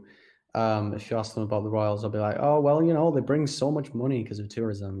who, if you ask them about the Royals, I'll be like, oh, well, you know, they bring so much money because of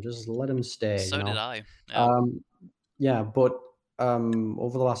tourism. Just let them stay. So you know? did I. Yeah. Yeah, but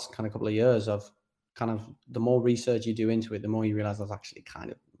over the last kind of couple of years, I've kind of, the more research you do into it, the more you realize that's actually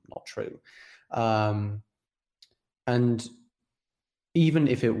kind of not true. And even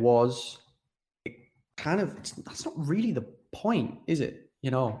if it was, it kind of, that's not really the point, is it?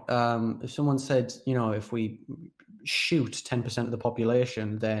 You know, if someone said, you know, if we shoot 10% of the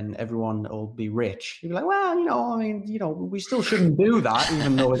population, then everyone will be rich. You'd be like, well, you know, I mean, you know, we still shouldn't do that,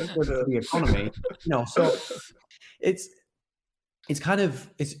 even though it's good for the economy. You know, so it's kind of,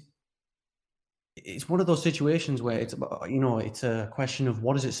 it's one of those situations where it's about, you know, it's a question of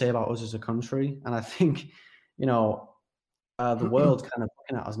what does it say about us as a country? And I think, you know, the world's kind of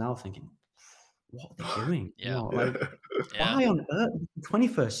looking at us now thinking, what are they doing? Yeah. You know, like, why on earth,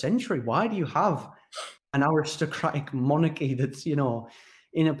 21st century, why do you have an aristocratic monarchy that's, you know,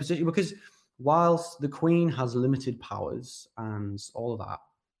 in a position? Because whilst the Queen has limited powers and all of that,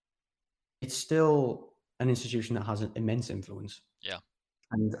 it's still an institution that has an immense influence. Yeah.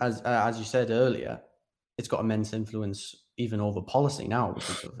 And as you said earlier, it's got immense influence even over policy now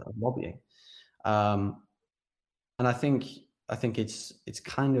because of lobbying. And I think it's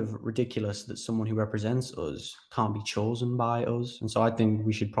kind of ridiculous that someone who represents us can't be chosen by us. And so I think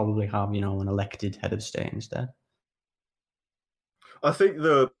we should probably have, you know, an elected head of state instead. I think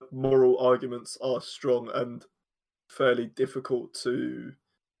the moral arguments are strong and fairly difficult to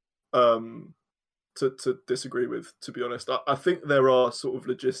disagree with, to be honest. I think there are sort of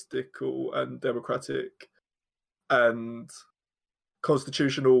logistical and democratic and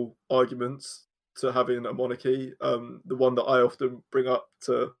constitutional arguments to having a monarchy. The one that I often bring up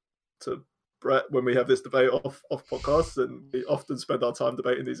to Brett when we have this debate off podcasts, and we often spend our time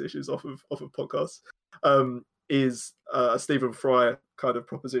debating these issues off of podcasts, is a Stephen Fry kind of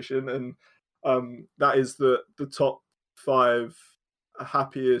proposition, and that is the top 5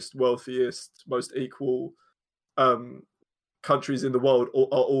 happiest, wealthiest, most equal countries in the world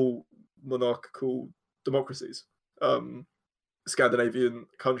are all monarchical democracies. Scandinavian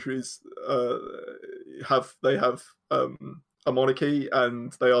countries have a monarchy,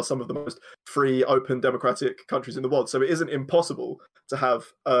 and they are some of the most free, open, democratic countries in the world. So it isn't impossible to have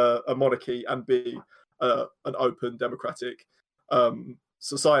a monarchy and be an open, democratic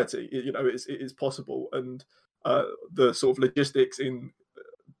society. You know, it is possible, and the sort of logistics in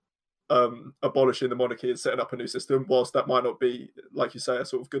abolishing the monarchy and setting up a new system, whilst that might not be, like you say, a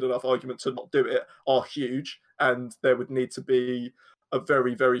sort of good enough argument to not do it, are huge, and there would need to be a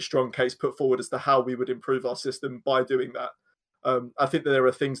very, very strong case put forward as to how we would improve our system by doing that. I think that there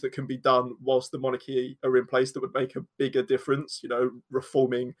are things that can be done whilst the monarchy are in place that would make a bigger difference, you know,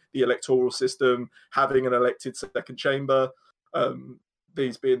 reforming the electoral system, having an elected second chamber,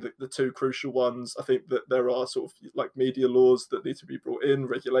 these being the 2 crucial ones. I think that there are sort of like media laws that need to be brought in,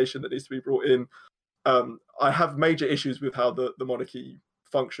 regulation that needs to be brought in. I have major issues with how the monarchy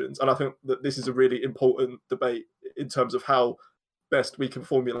functions, and I think that this is a really important debate in terms of how best we can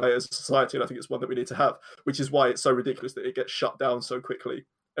formulate as a society, and I think it's one that we need to have, which is why it's so ridiculous that it gets shut down so quickly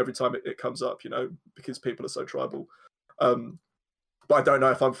every time it comes up, you know, because people are so tribal. But I don't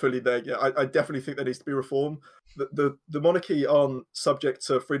know if I'm fully there yet. I definitely think there needs to be reform. The monarchy aren't subject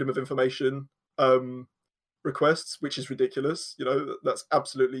to freedom of information requests, which is ridiculous. You know, that's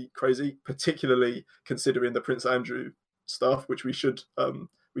absolutely crazy, particularly considering the Prince Andrew stuff, which we should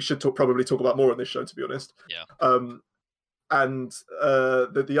probably talk about more on this show, to be honest. Yeah. And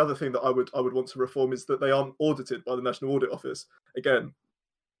the other thing that I would want to reform is that they aren't audited by the National Audit Office. Again,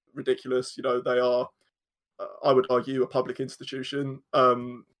 ridiculous. You know, they are, I would argue, a public institution.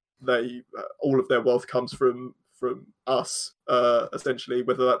 They all of their wealth comes from us, essentially,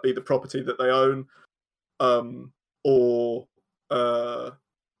 whether that be the property that they own, or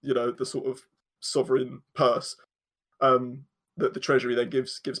you know, the sort of sovereign purse that the Treasury then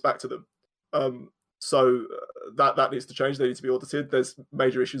gives back to them. So that needs to change. They need to be audited. There's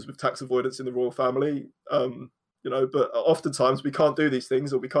major issues with tax avoidance in the royal family, you know, but oftentimes we can't do these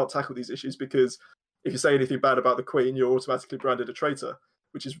things, or we can't tackle these issues, because if you say anything bad about the Queen, you're automatically branded a traitor,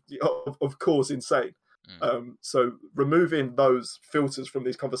 which is, of course, insane. So removing those filters from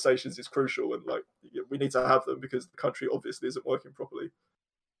these conversations is crucial, and like we need to have them because the country obviously isn't working properly.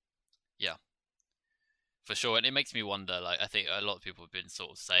 Yeah, for sure. And it makes me wonder, like, I think a lot of people have been sort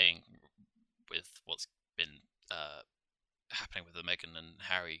of saying with what's been happening with the Meghan and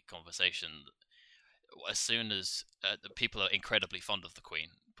Harry conversation, as soon as the people are incredibly fond of the Queen,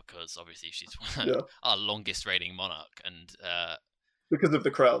 because obviously she's Yeah. our longest reigning monarch, and Because of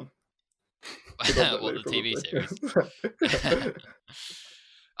The Crown. what, Predominantly, the TV series.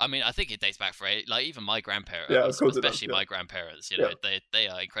 I mean, I think it dates back for like even my grandparents, Yeah, of course it does, especially yeah. my grandparents. You know, Yeah. they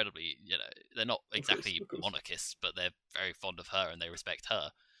are incredibly, they're not exactly of course. monarchists, but they're very fond of her and they respect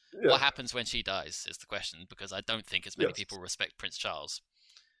her. Yeah. What happens when she dies is the question, because I don't think as many Yes. people respect Prince Charles.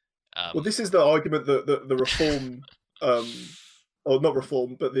 Well, this is the argument that the Reform, or not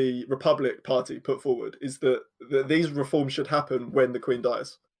Reform, but the Republic Party put forward, is that these reforms should happen when the Queen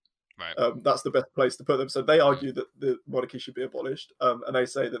dies. Right. That's the best place to put them. So they argue that the monarchy should be abolished, and they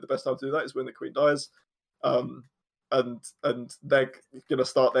say that the best time to do that is when the Queen dies. And they're going to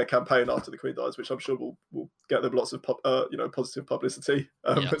start their campaign after the Queen dies, which I'm sure will get them lots of positive publicity.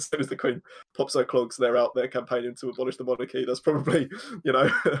 Yeah. As soon as the Queen pops her clogs, they're out there campaigning to abolish the monarchy. That's probably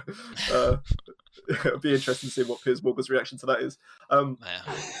it'll be interesting to see what Piers Morgan's reaction to that is.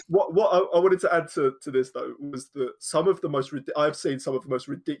 What I wanted to add to this though was that I've seen some of the most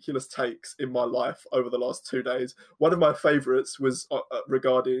ridiculous takes in my life over the last 2 days. One of my favourites was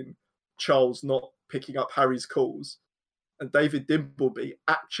regarding Charles not picking up Harry's calls, and David Dimbleby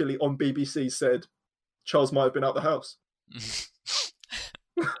actually on BBC said Charles might have been out the house.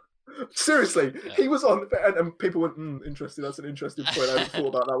 Seriously, yeah. He was on, and people went, interesting, that's an interesting point. I hadn't thought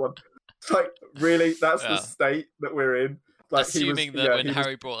about that one. It's like, really, that's the state that we're in. Like, assuming that when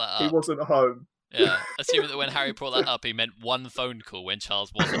Harry brought that up, he wasn't home. Yeah, assuming that when Harry brought that up, he meant one phone call when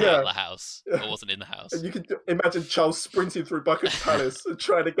Charles wasn't out of the house or wasn't in the house. And you can imagine Charles sprinting through Buckingham Palace and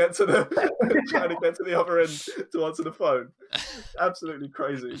trying to get to the other end to answer the phone. Absolutely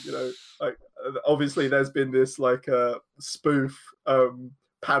crazy, Like, obviously, there's been this spoof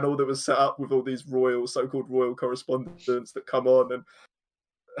panel that was set up with all these so-called royal correspondents that come on and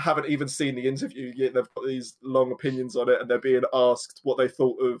haven't even seen the interview yet. They've got these long opinions on it, and they're being asked what they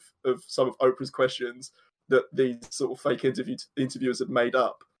thought of some of Oprah's questions that these sort of fake interviewers had made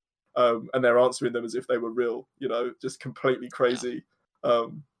up, and they're answering them as if they were real. Just completely crazy. Yeah.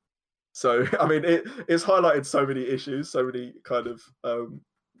 So I mean, it's highlighted so many issues, so many kind of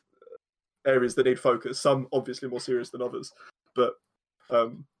areas that need focus. Some obviously more serious than others, but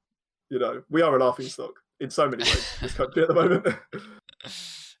we are a laughingstock in so many ways in this country at the moment.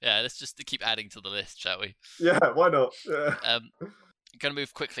 Yeah, let's just keep adding to the list, shall we? Yeah, why not? Yeah. Going to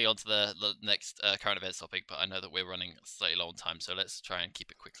move quickly onto the next current events topic, but I know that we're running a slightly long time, so let's try and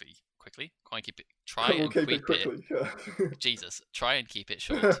keep it quickly. Try and keep it quickly. Yeah. Jesus, try and keep it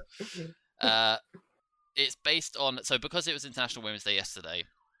short. It's based on, so because it was International Women's Day yesterday,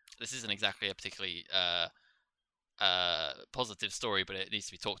 this isn't exactly a particularly positive story, but it needs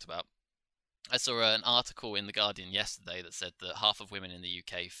to be talked about. I saw an article in The Guardian yesterday that said that half of women in the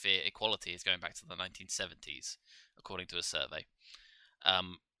UK fear equality is going back to the 1970s, according to a survey.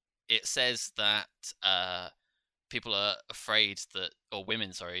 It says that people are afraid that, or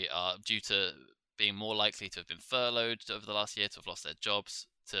women, are due to being more likely to have been furloughed over the last year, to have lost their jobs,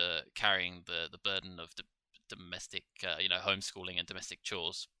 to carrying the burden of domestic, homeschooling and domestic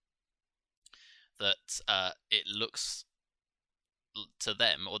chores, that it looks to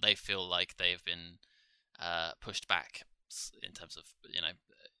them, or they feel like they've been pushed back in terms of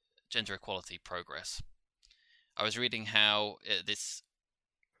gender equality progress. I was reading how this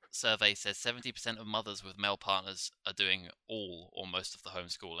survey says 70% of mothers with male partners are doing all or most of the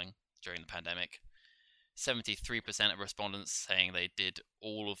homeschooling during the pandemic. 73% of respondents saying they did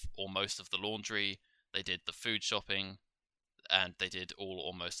all of or most of the laundry, they did the food shopping, and they did all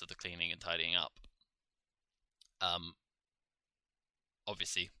or most of the cleaning and tidying up.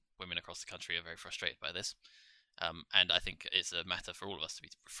 Obviously, women across the country are very frustrated by this, and I think it's a matter for all of us to be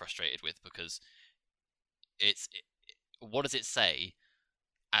frustrated with, because what does it say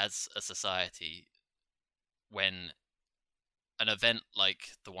as a society when an event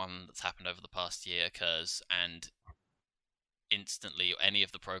like the one that's happened over the past year occurs, and instantly any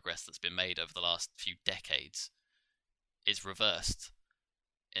of the progress that's been made over the last few decades is reversed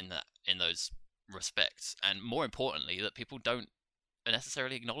in those respects, and more importantly, that people don't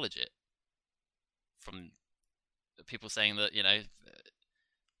necessarily acknowledge it, from people saying that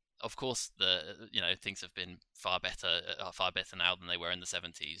of course things have been far better now than they were in the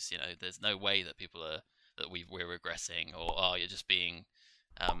 70s. There's no way that people are that we're regressing, or you're just being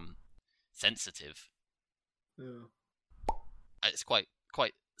sensitive. Yeah, it's quite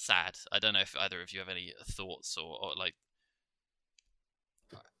sad. I don't know if either of you have any thoughts or like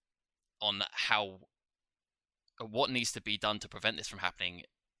on what needs to be done to prevent this from happening,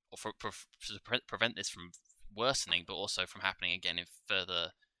 or to prevent this from worsening, but also from happening again in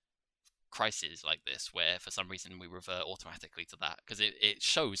further crises like this where for some reason we revert automatically to that, because it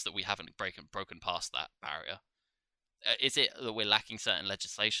shows that we haven't broken past that barrier. Is it that we're lacking certain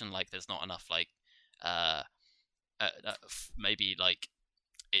legislation, like there's not enough like maybe like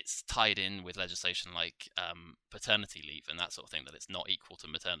it's tied in with legislation like paternity leave and that sort of thing, that it's not equal to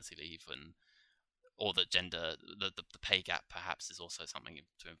maternity leave, and or that gender the pay gap perhaps is also something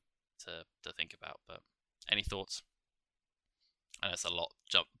to think about. But any thoughts? I know it's a lot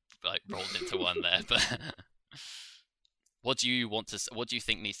rolled into one there, but what do you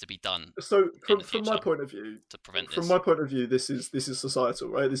think needs to be done? So from my point of view, to prevent this? From my point of view, this is societal,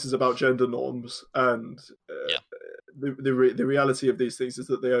 right? This is about gender norms, and the reality of these things is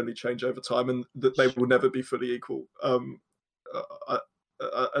that they only change over time, and that they will never be fully equal. And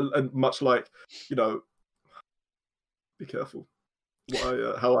much like, be careful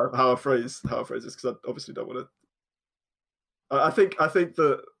how I phrase this, because I obviously don't want to. I think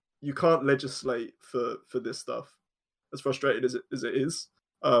that you can't legislate for this stuff, as frustrating as it is,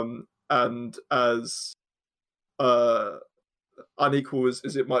 and as unequal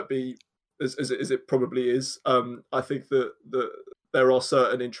as it might be, as it probably is. I think that there are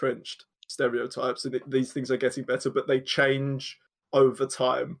certain entrenched stereotypes, and these things are getting better, but they change over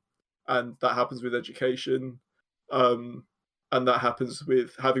time, and that happens with education, and that happens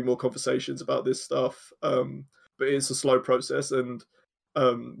with having more conversations about this stuff. But it's a slow process, and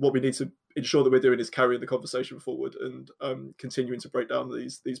what we need to ensure that we're doing is carrying the conversation forward and continuing to break down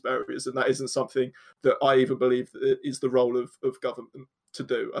these barriers. And that isn't something that I even believe that is the role of government to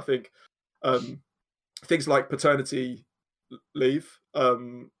do. I think things like paternity leave,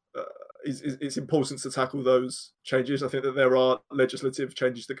 it's important to tackle those changes. I think that there are legislative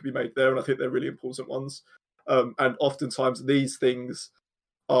changes that can be made there, and I think they're really important ones. And oftentimes these things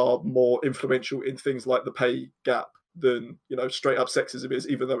are more influential in things like the pay gap than straight up sexism is,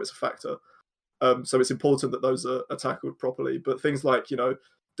 even though it's a factor. So it's important that those are tackled properly. But things like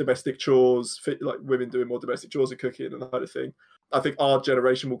domestic chores, like women doing more domestic chores and cooking and that kind of thing, I think our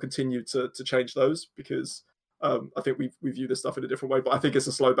generation will continue to change those, because I think we view this stuff in a different way. But I think it's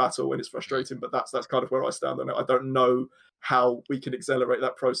a slow battle and it's frustrating. But that's kind of where I stand on it. I don't know how we can accelerate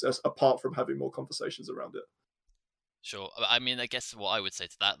that process apart from having more conversations around it. Sure. I mean, I guess what I would say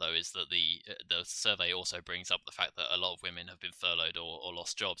to that, though, is that the survey also brings up the fact that a lot of women have been furloughed or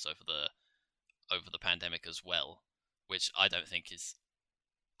lost jobs over the pandemic as well, which I don't think is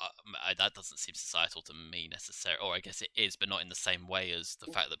that doesn't seem societal to me necessarily. Or I guess it is, but not in the same way as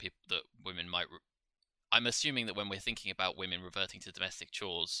the fact that women might. I'm assuming that when we're thinking about women reverting to domestic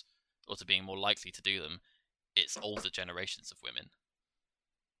chores or to being more likely to do them, it's older generations of women.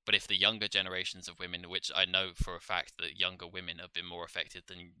 But if the younger generations of women, which I know for a fact that younger women have been more affected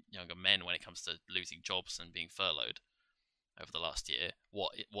than younger men when it comes to losing jobs and being furloughed over the last year,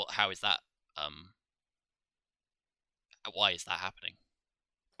 how is that? Why is that happening?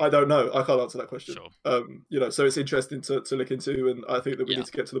 I don't know. I can't answer that question. Sure. So it's interesting to look into, and I think that we need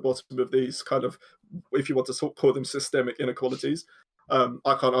to get to the bottom of these kind of, if you want to call them systemic inequalities.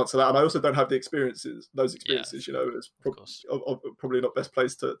 I can't answer that, and I also don't have those experiences. It's probably not best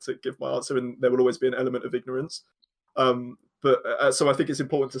place to give my answer, and there will always be an element of ignorance. But so I think it's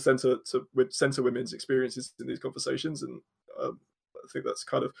important to center women's experiences in these conversations, and I think that's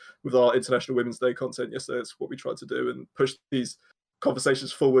kind of with our International Women's Day content yesterday. It's what we tried to do, and push these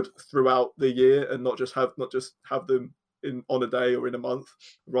conversations forward throughout the year, and not just have them on a day or in a month.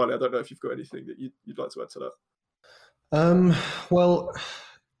 Riley, I don't know if you've got anything that you'd like to add to that. Well,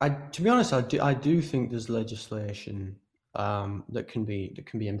 to be honest, I do think there's legislation that can be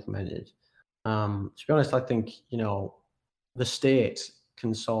implemented. To be honest, I think the state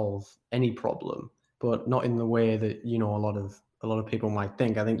can solve any problem, but not in the way that a lot of people might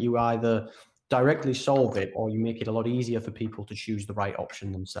think. I think you either directly solve it or you make it a lot easier for people to choose the right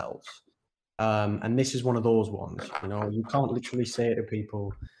option themselves. And this is one of those ones. You can't literally say to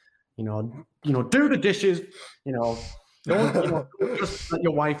people, do the dishes, don't just let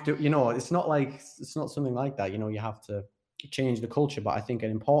your wife do. It's not something like that. You have to change the culture. But I think an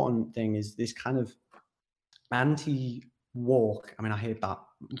important thing is this kind of anti-woke. I mean, I hate that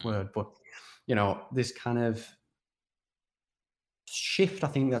word, but this kind of shift I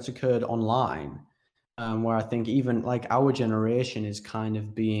think that's occurred online, where I think even like our generation is kind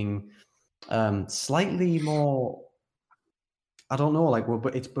of being slightly more. I don't know,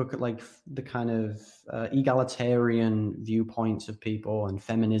 but it's like the kind of egalitarian viewpoints of people and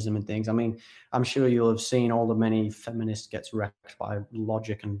feminism and things. I mean, I'm sure you'll have seen all the many feminists gets wrecked by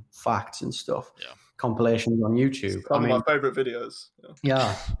logic and facts and stuff. Yeah. compilations on YouTube. Some of my favorite videos.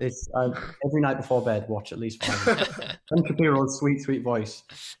 Yeah, it's every night before bed, watch at least 5 of them. Ben Shapiro's sweet voice.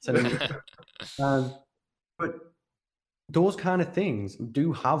 But those kind of things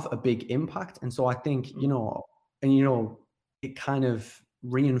do have a big impact, and so I think it kind of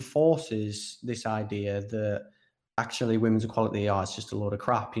reinforces this idea that actually women's equality is just a load of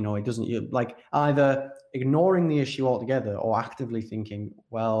crap. It doesn't, like, either ignoring the issue altogether or actively thinking,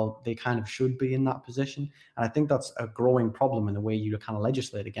 well, they kind of should be in that position. And I think that's a growing problem, in the way you kind of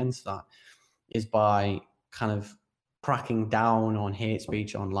legislate against that is by kind of cracking down on hate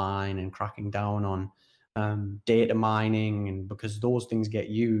speech online and cracking down on data mining, and because those things get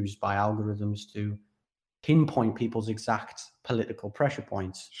used by algorithms to pinpoint people's exact political pressure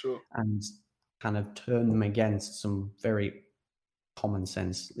points. Sure. And kind of turn them against some very common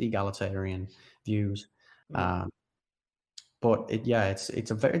sense egalitarian views. But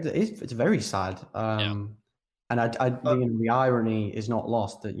it's very sad. And the irony is not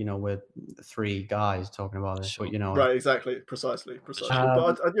lost that we're three guys talking about this. Sure. But right, exactly, precisely.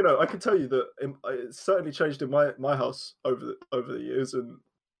 But I can tell you that it's certainly changed in my house over the years, and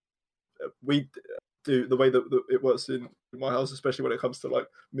we do the way that it works in my house, especially when it comes to like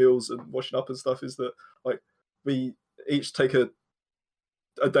meals and washing up and stuff, is that like we each take a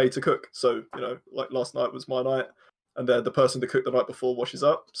day to cook. So like last night was my night, and then the person that cooked the night before washes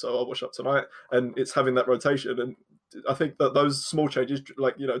up, so I'll wash up tonight, and it's having that rotation. And I think that those small changes,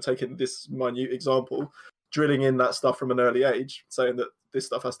 like taking this minute example, drilling in that stuff from an early age, saying that this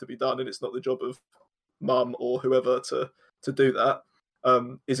stuff has to be done and it's not the job of mum or whoever to do that,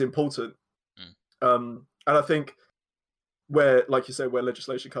 is important. And I think where, like you say, where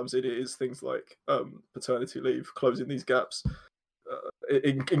legislation comes in, it is things like paternity leave, closing these gaps,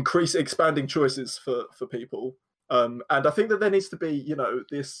 expanding choices for people. And I think that there needs to be,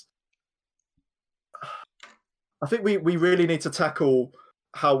 this. I think we really need to tackle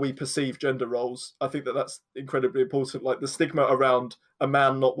how we perceive gender roles. I think that that's incredibly important. Like the stigma around a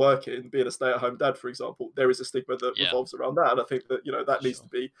man not working, being a stay-at-home dad, for example, there is a stigma that revolves around that. And I think that, that needs to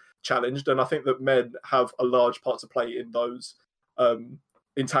be challenged. And I think that men have a large part to play in those,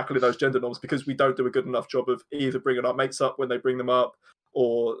 in tackling those gender norms, because we don't do a good enough job of either bringing our mates up when they bring them up,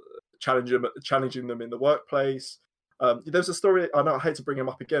 or challenging them in the workplace. There's a story, I know I hate to bring him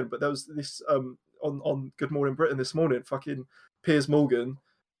up again, but there was this on Good Morning Britain this morning, fucking Piers Morgan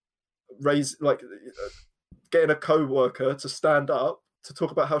getting a co-worker to stand up to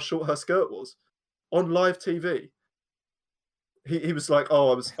talk about how short her skirt was on live TV. He was like,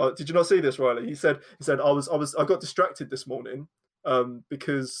 did you not see this, Riley? He said I got distracted this morning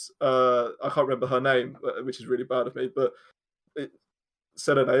because I can't remember her name, which is really bad of me, but it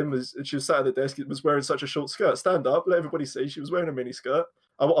said her name was, she was sat at the desk, it was wearing such a short skirt. Stand up, let everybody see. She was wearing a mini skirt.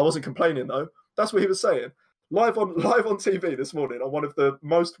 I wasn't complaining though. That's what he was saying. Live on TV this morning on one of the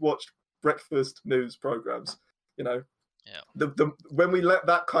most watched breakfast news programs. When we let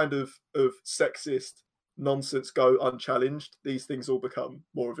that kind of sexist nonsense go unchallenged, these things all become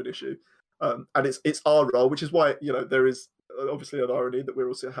more of an issue. And it's our role, which is why there is obviously an irony that we're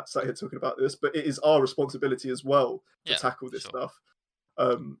also sat here talking about this, but it is our responsibility as well to tackle this stuff.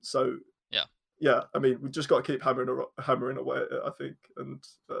 I mean, we've just got to keep hammering away at it, I think, and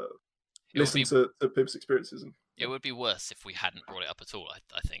listen to people's experiences. It would be worse if we hadn't brought it up at all,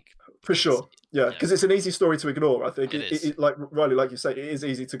 I think. For sure, because it's an easy story to ignore, I think. It like Riley, like you say, it is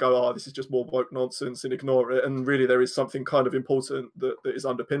easy to go, this is just more woke nonsense, and ignore it, and really there is something kind of important that is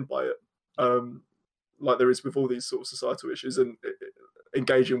underpinned by it, like there is with all these sort of societal issues, and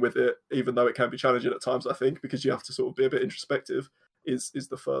engaging with it, even though it can be challenging at times, I think, because you have to sort of be a bit introspective, is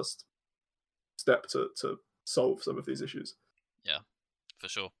the first step to solve some of these issues. Yeah, for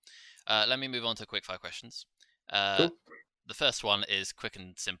sure. Let me move on to quick fire questions. Cool. The first one is quick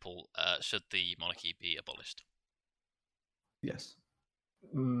and simple. Should the monarchy be abolished? Yes.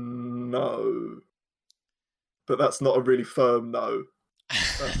 No. But that's not a really firm no.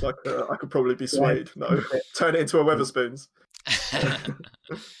 That's like I could probably be swayed. No. Turn it into a Wetherspoons.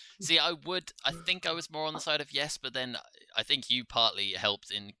 See, I think I was more on the side of yes, but then I think you partly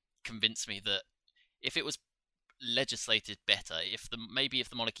helped in convince me that if it was legislated better, if the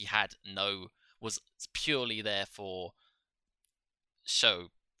monarchy was purely there for show,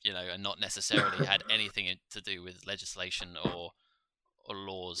 and not necessarily had anything to do with legislation or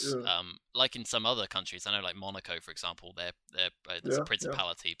laws, like in some other countries. I know, like Monaco, for example, there's a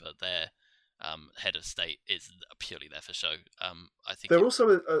principality, but their head of state is purely there for show. I think they're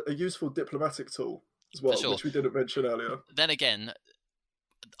also a useful diplomatic tool as well, sure. which we didn't mention earlier. Then again,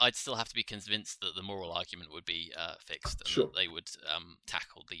 I'd still have to be convinced that the moral argument would be fixed, and Sure. that they would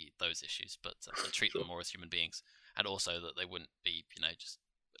tackle those issues, but and treat them more as human beings, and also that they wouldn't be, just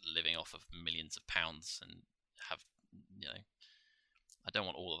living off of millions of pounds and have, I don't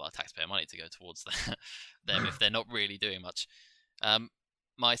want all of our taxpayer money to go towards them if they're not really doing much.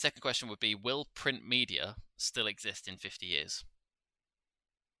 My second question would be, will print media still exist in 50 years?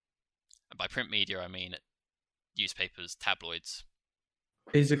 And by print media, I mean newspapers, tabloids.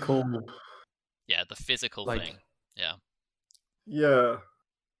 Physical. Yeah, the physical thing. Yeah. Yeah.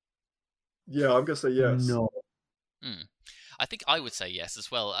 Yeah, I'm gonna say yes. No. I think I would say yes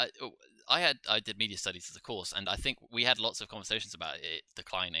as well. I did media studies as a course, and I think we had lots of conversations about it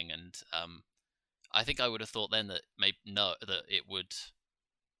declining, and I think I would have thought then that that it would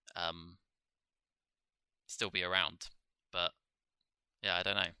still be around, but yeah, I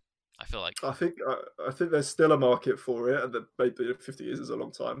don't know. I feel like I think there's still a market for it, and that maybe 50 years is a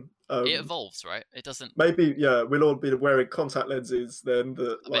long time. it evolves, right? It doesn't. Maybe, yeah, we'll all be wearing contact lenses then.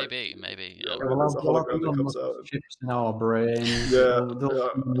 That maybe. Yeah, Yeah. there's a hologram that comes out. Chips in our brain.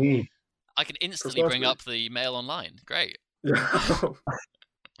 Yeah. I can instantly bring up the Mail Online. Great. Yeah.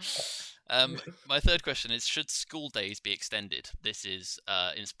 My third question is: should school days be extended? This is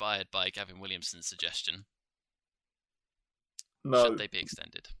inspired by Gavin Williamson's suggestion. No. Should they be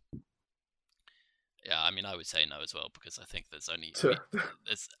extended? Yeah, I mean, I would say no as well, because I think there's only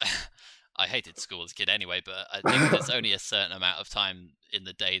I hated school as a kid anyway, but I think there's only a certain amount of time in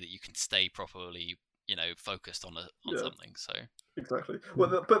the day that you can stay properly, focused on something. So exactly.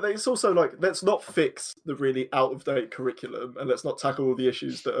 Well, but it's also like, let's not fix the really out of date curriculum, and let's not tackle all the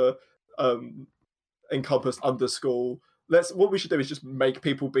issues that are encompassed under school. What we should do is just make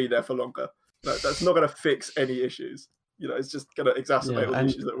people be there for longer. That's not going to fix any issues. It's just going to exacerbate all the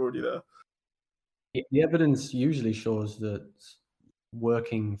issues that are already there. The evidence usually shows that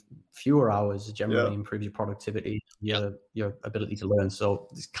working fewer hours generally improves your productivity, your ability to learn. So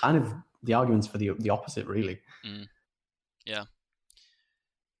it's kind of the arguments for the opposite, really. Yeah.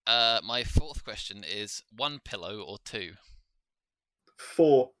 My fourth question is 1 pillow or 2?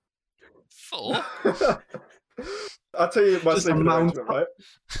 4. 4? I'll tell you my sleeping arrangement, right?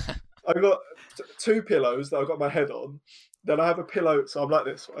 I've got 2 pillows that I've got my head on. Then I have a pillow, so I'm like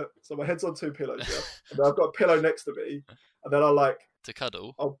this, right? So my head's on 2 pillows, yeah? And then I've got a pillow next to me, and then to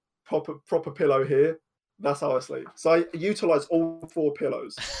cuddle. I'll pop a proper pillow here. That's how I sleep. So I utilise all 4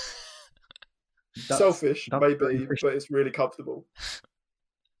 pillows. Selfish, maybe, but it's really comfortable.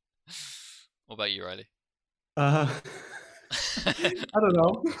 What about you, Riley? I don't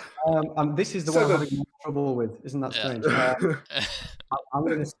know. This is the one I'm having more trouble with. Isn't that strange? I'm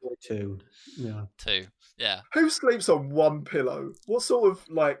going to say 2. Yeah. 2. Yeah. Who sleeps on 1 pillow? What sort of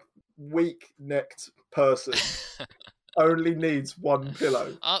weak-necked person only needs 1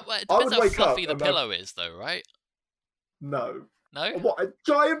 pillow? Well, it depends how fluffy the pillow is, though, right? No. No? What, a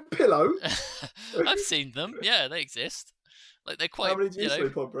giant pillow? I've seen them. Yeah, they exist. They're quite. How many do you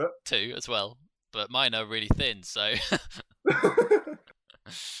sleep on, Brett? 2 as well, but mine are really thin, so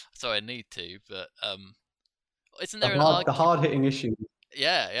so I need to. But isn't there the hard-hitting issue?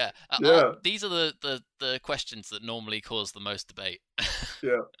 Yeah. These are the questions that normally cause the most debate.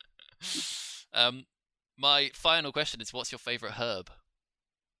 Yeah. My final question is: what's your favorite herb?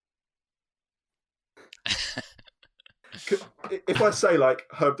 If I say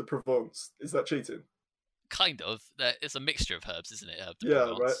herb de Provence, is that cheating? Kind of. It's a mixture of herbs, isn't it? Herb de yeah,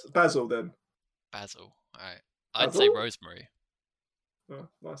 Provence. Right. Basil, then. Basil. All right. I'd say rosemary. Oh,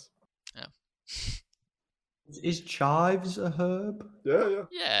 nice. Yeah. Is chives a herb? Yeah.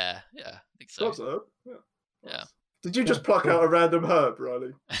 Yeah, I think so. That's a herb. Yeah. Yeah. Did you just pluck out a random herb,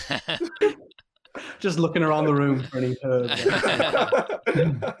 Riley? Just looking around the room for any herb.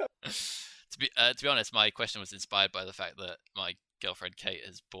 To be honest, my question was inspired by the fact that my girlfriend Kate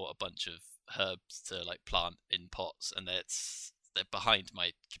has bought a bunch of herbs to plant in pots, and they're behind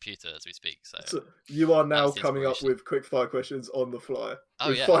my computer as we speak. So you are now coming up with quickfire questions on the fly. Oh,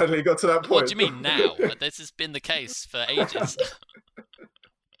 We've finally got to that point. What do you mean now? This has been the case for ages.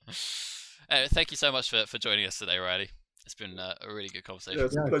 Thank you so much for joining us today, Riley. It's been a really good conversation. Yeah,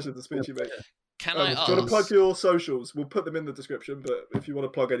 it's a pleasure to speak to you, mate. Can I ask? Do you want to plug your socials? We'll put them in the description, but if you want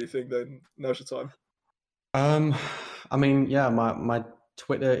to plug anything, then now's your time. I mean, yeah, my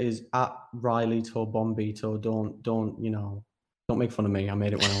Twitter is @RileyToBombito. Don't make fun of me. I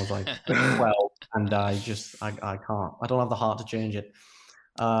made it when I was 12, and I can't. I don't have the heart to change it.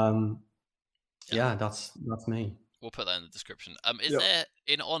 Yeah, that's me. We'll put that in the description. Is there,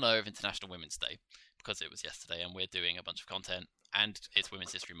 in honor of International Women's Day, because it was yesterday and we're doing a bunch of content and it's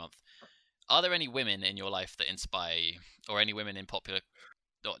Women's History Month, are there any women in your life that inspire you, or any women in popular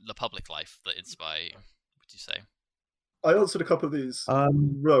the public life that inspire you? Would you say? I answered a couple of these.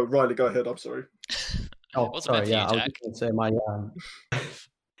 Riley, go ahead. I'm sorry. Oh, sorry. Yeah, I was just going to say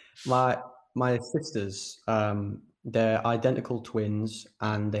my sisters. They're identical twins,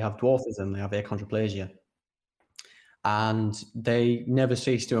 and they have dwarfism. They have achondroplasia, and they never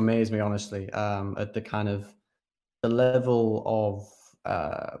cease to amaze me. Honestly, at the level of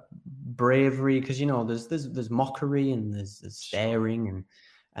bravery, because there's mockery and there's staring,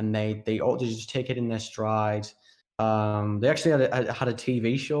 and they all just take it in their stride. They actually had a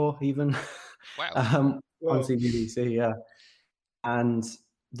TV show even. Wow. Wow. On CBBC, yeah, and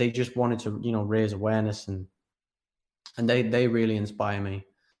they just wanted to raise awareness, and they really inspire me.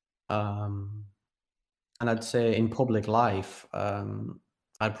 And I'd say in public life,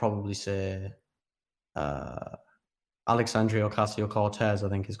 I'd probably say Alexandria Ocasio-Cortez, I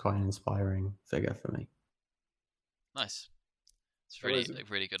think, is quite an inspiring figure for me. Nice. It's really a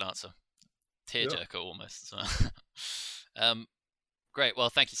really good answer. Tearjerker almost. So. Great. Well,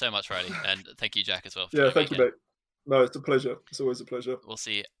 thank you so much, Riley, and thank you, Jack, as well. Yeah, thank you, mate. No, it's a pleasure. It's always a pleasure. We'll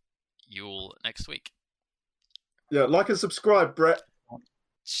see you all next week. Yeah, like and subscribe, Brett.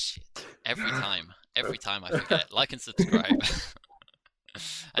 Shit. Every time I forget. Like and subscribe.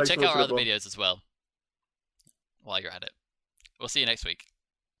 And check out our other videos as well while you're at it. We'll see you next week.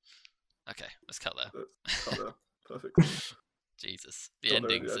 Okay, let's cut there. Cut there. Perfect. Jesus. The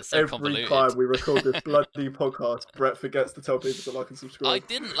endings are so convoluted. Every time we record this bloody podcast, Brett forgets to tell people to like and subscribe. I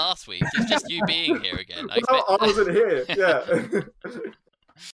didn't last week. It's just you being here again. I wasn't here. Yeah.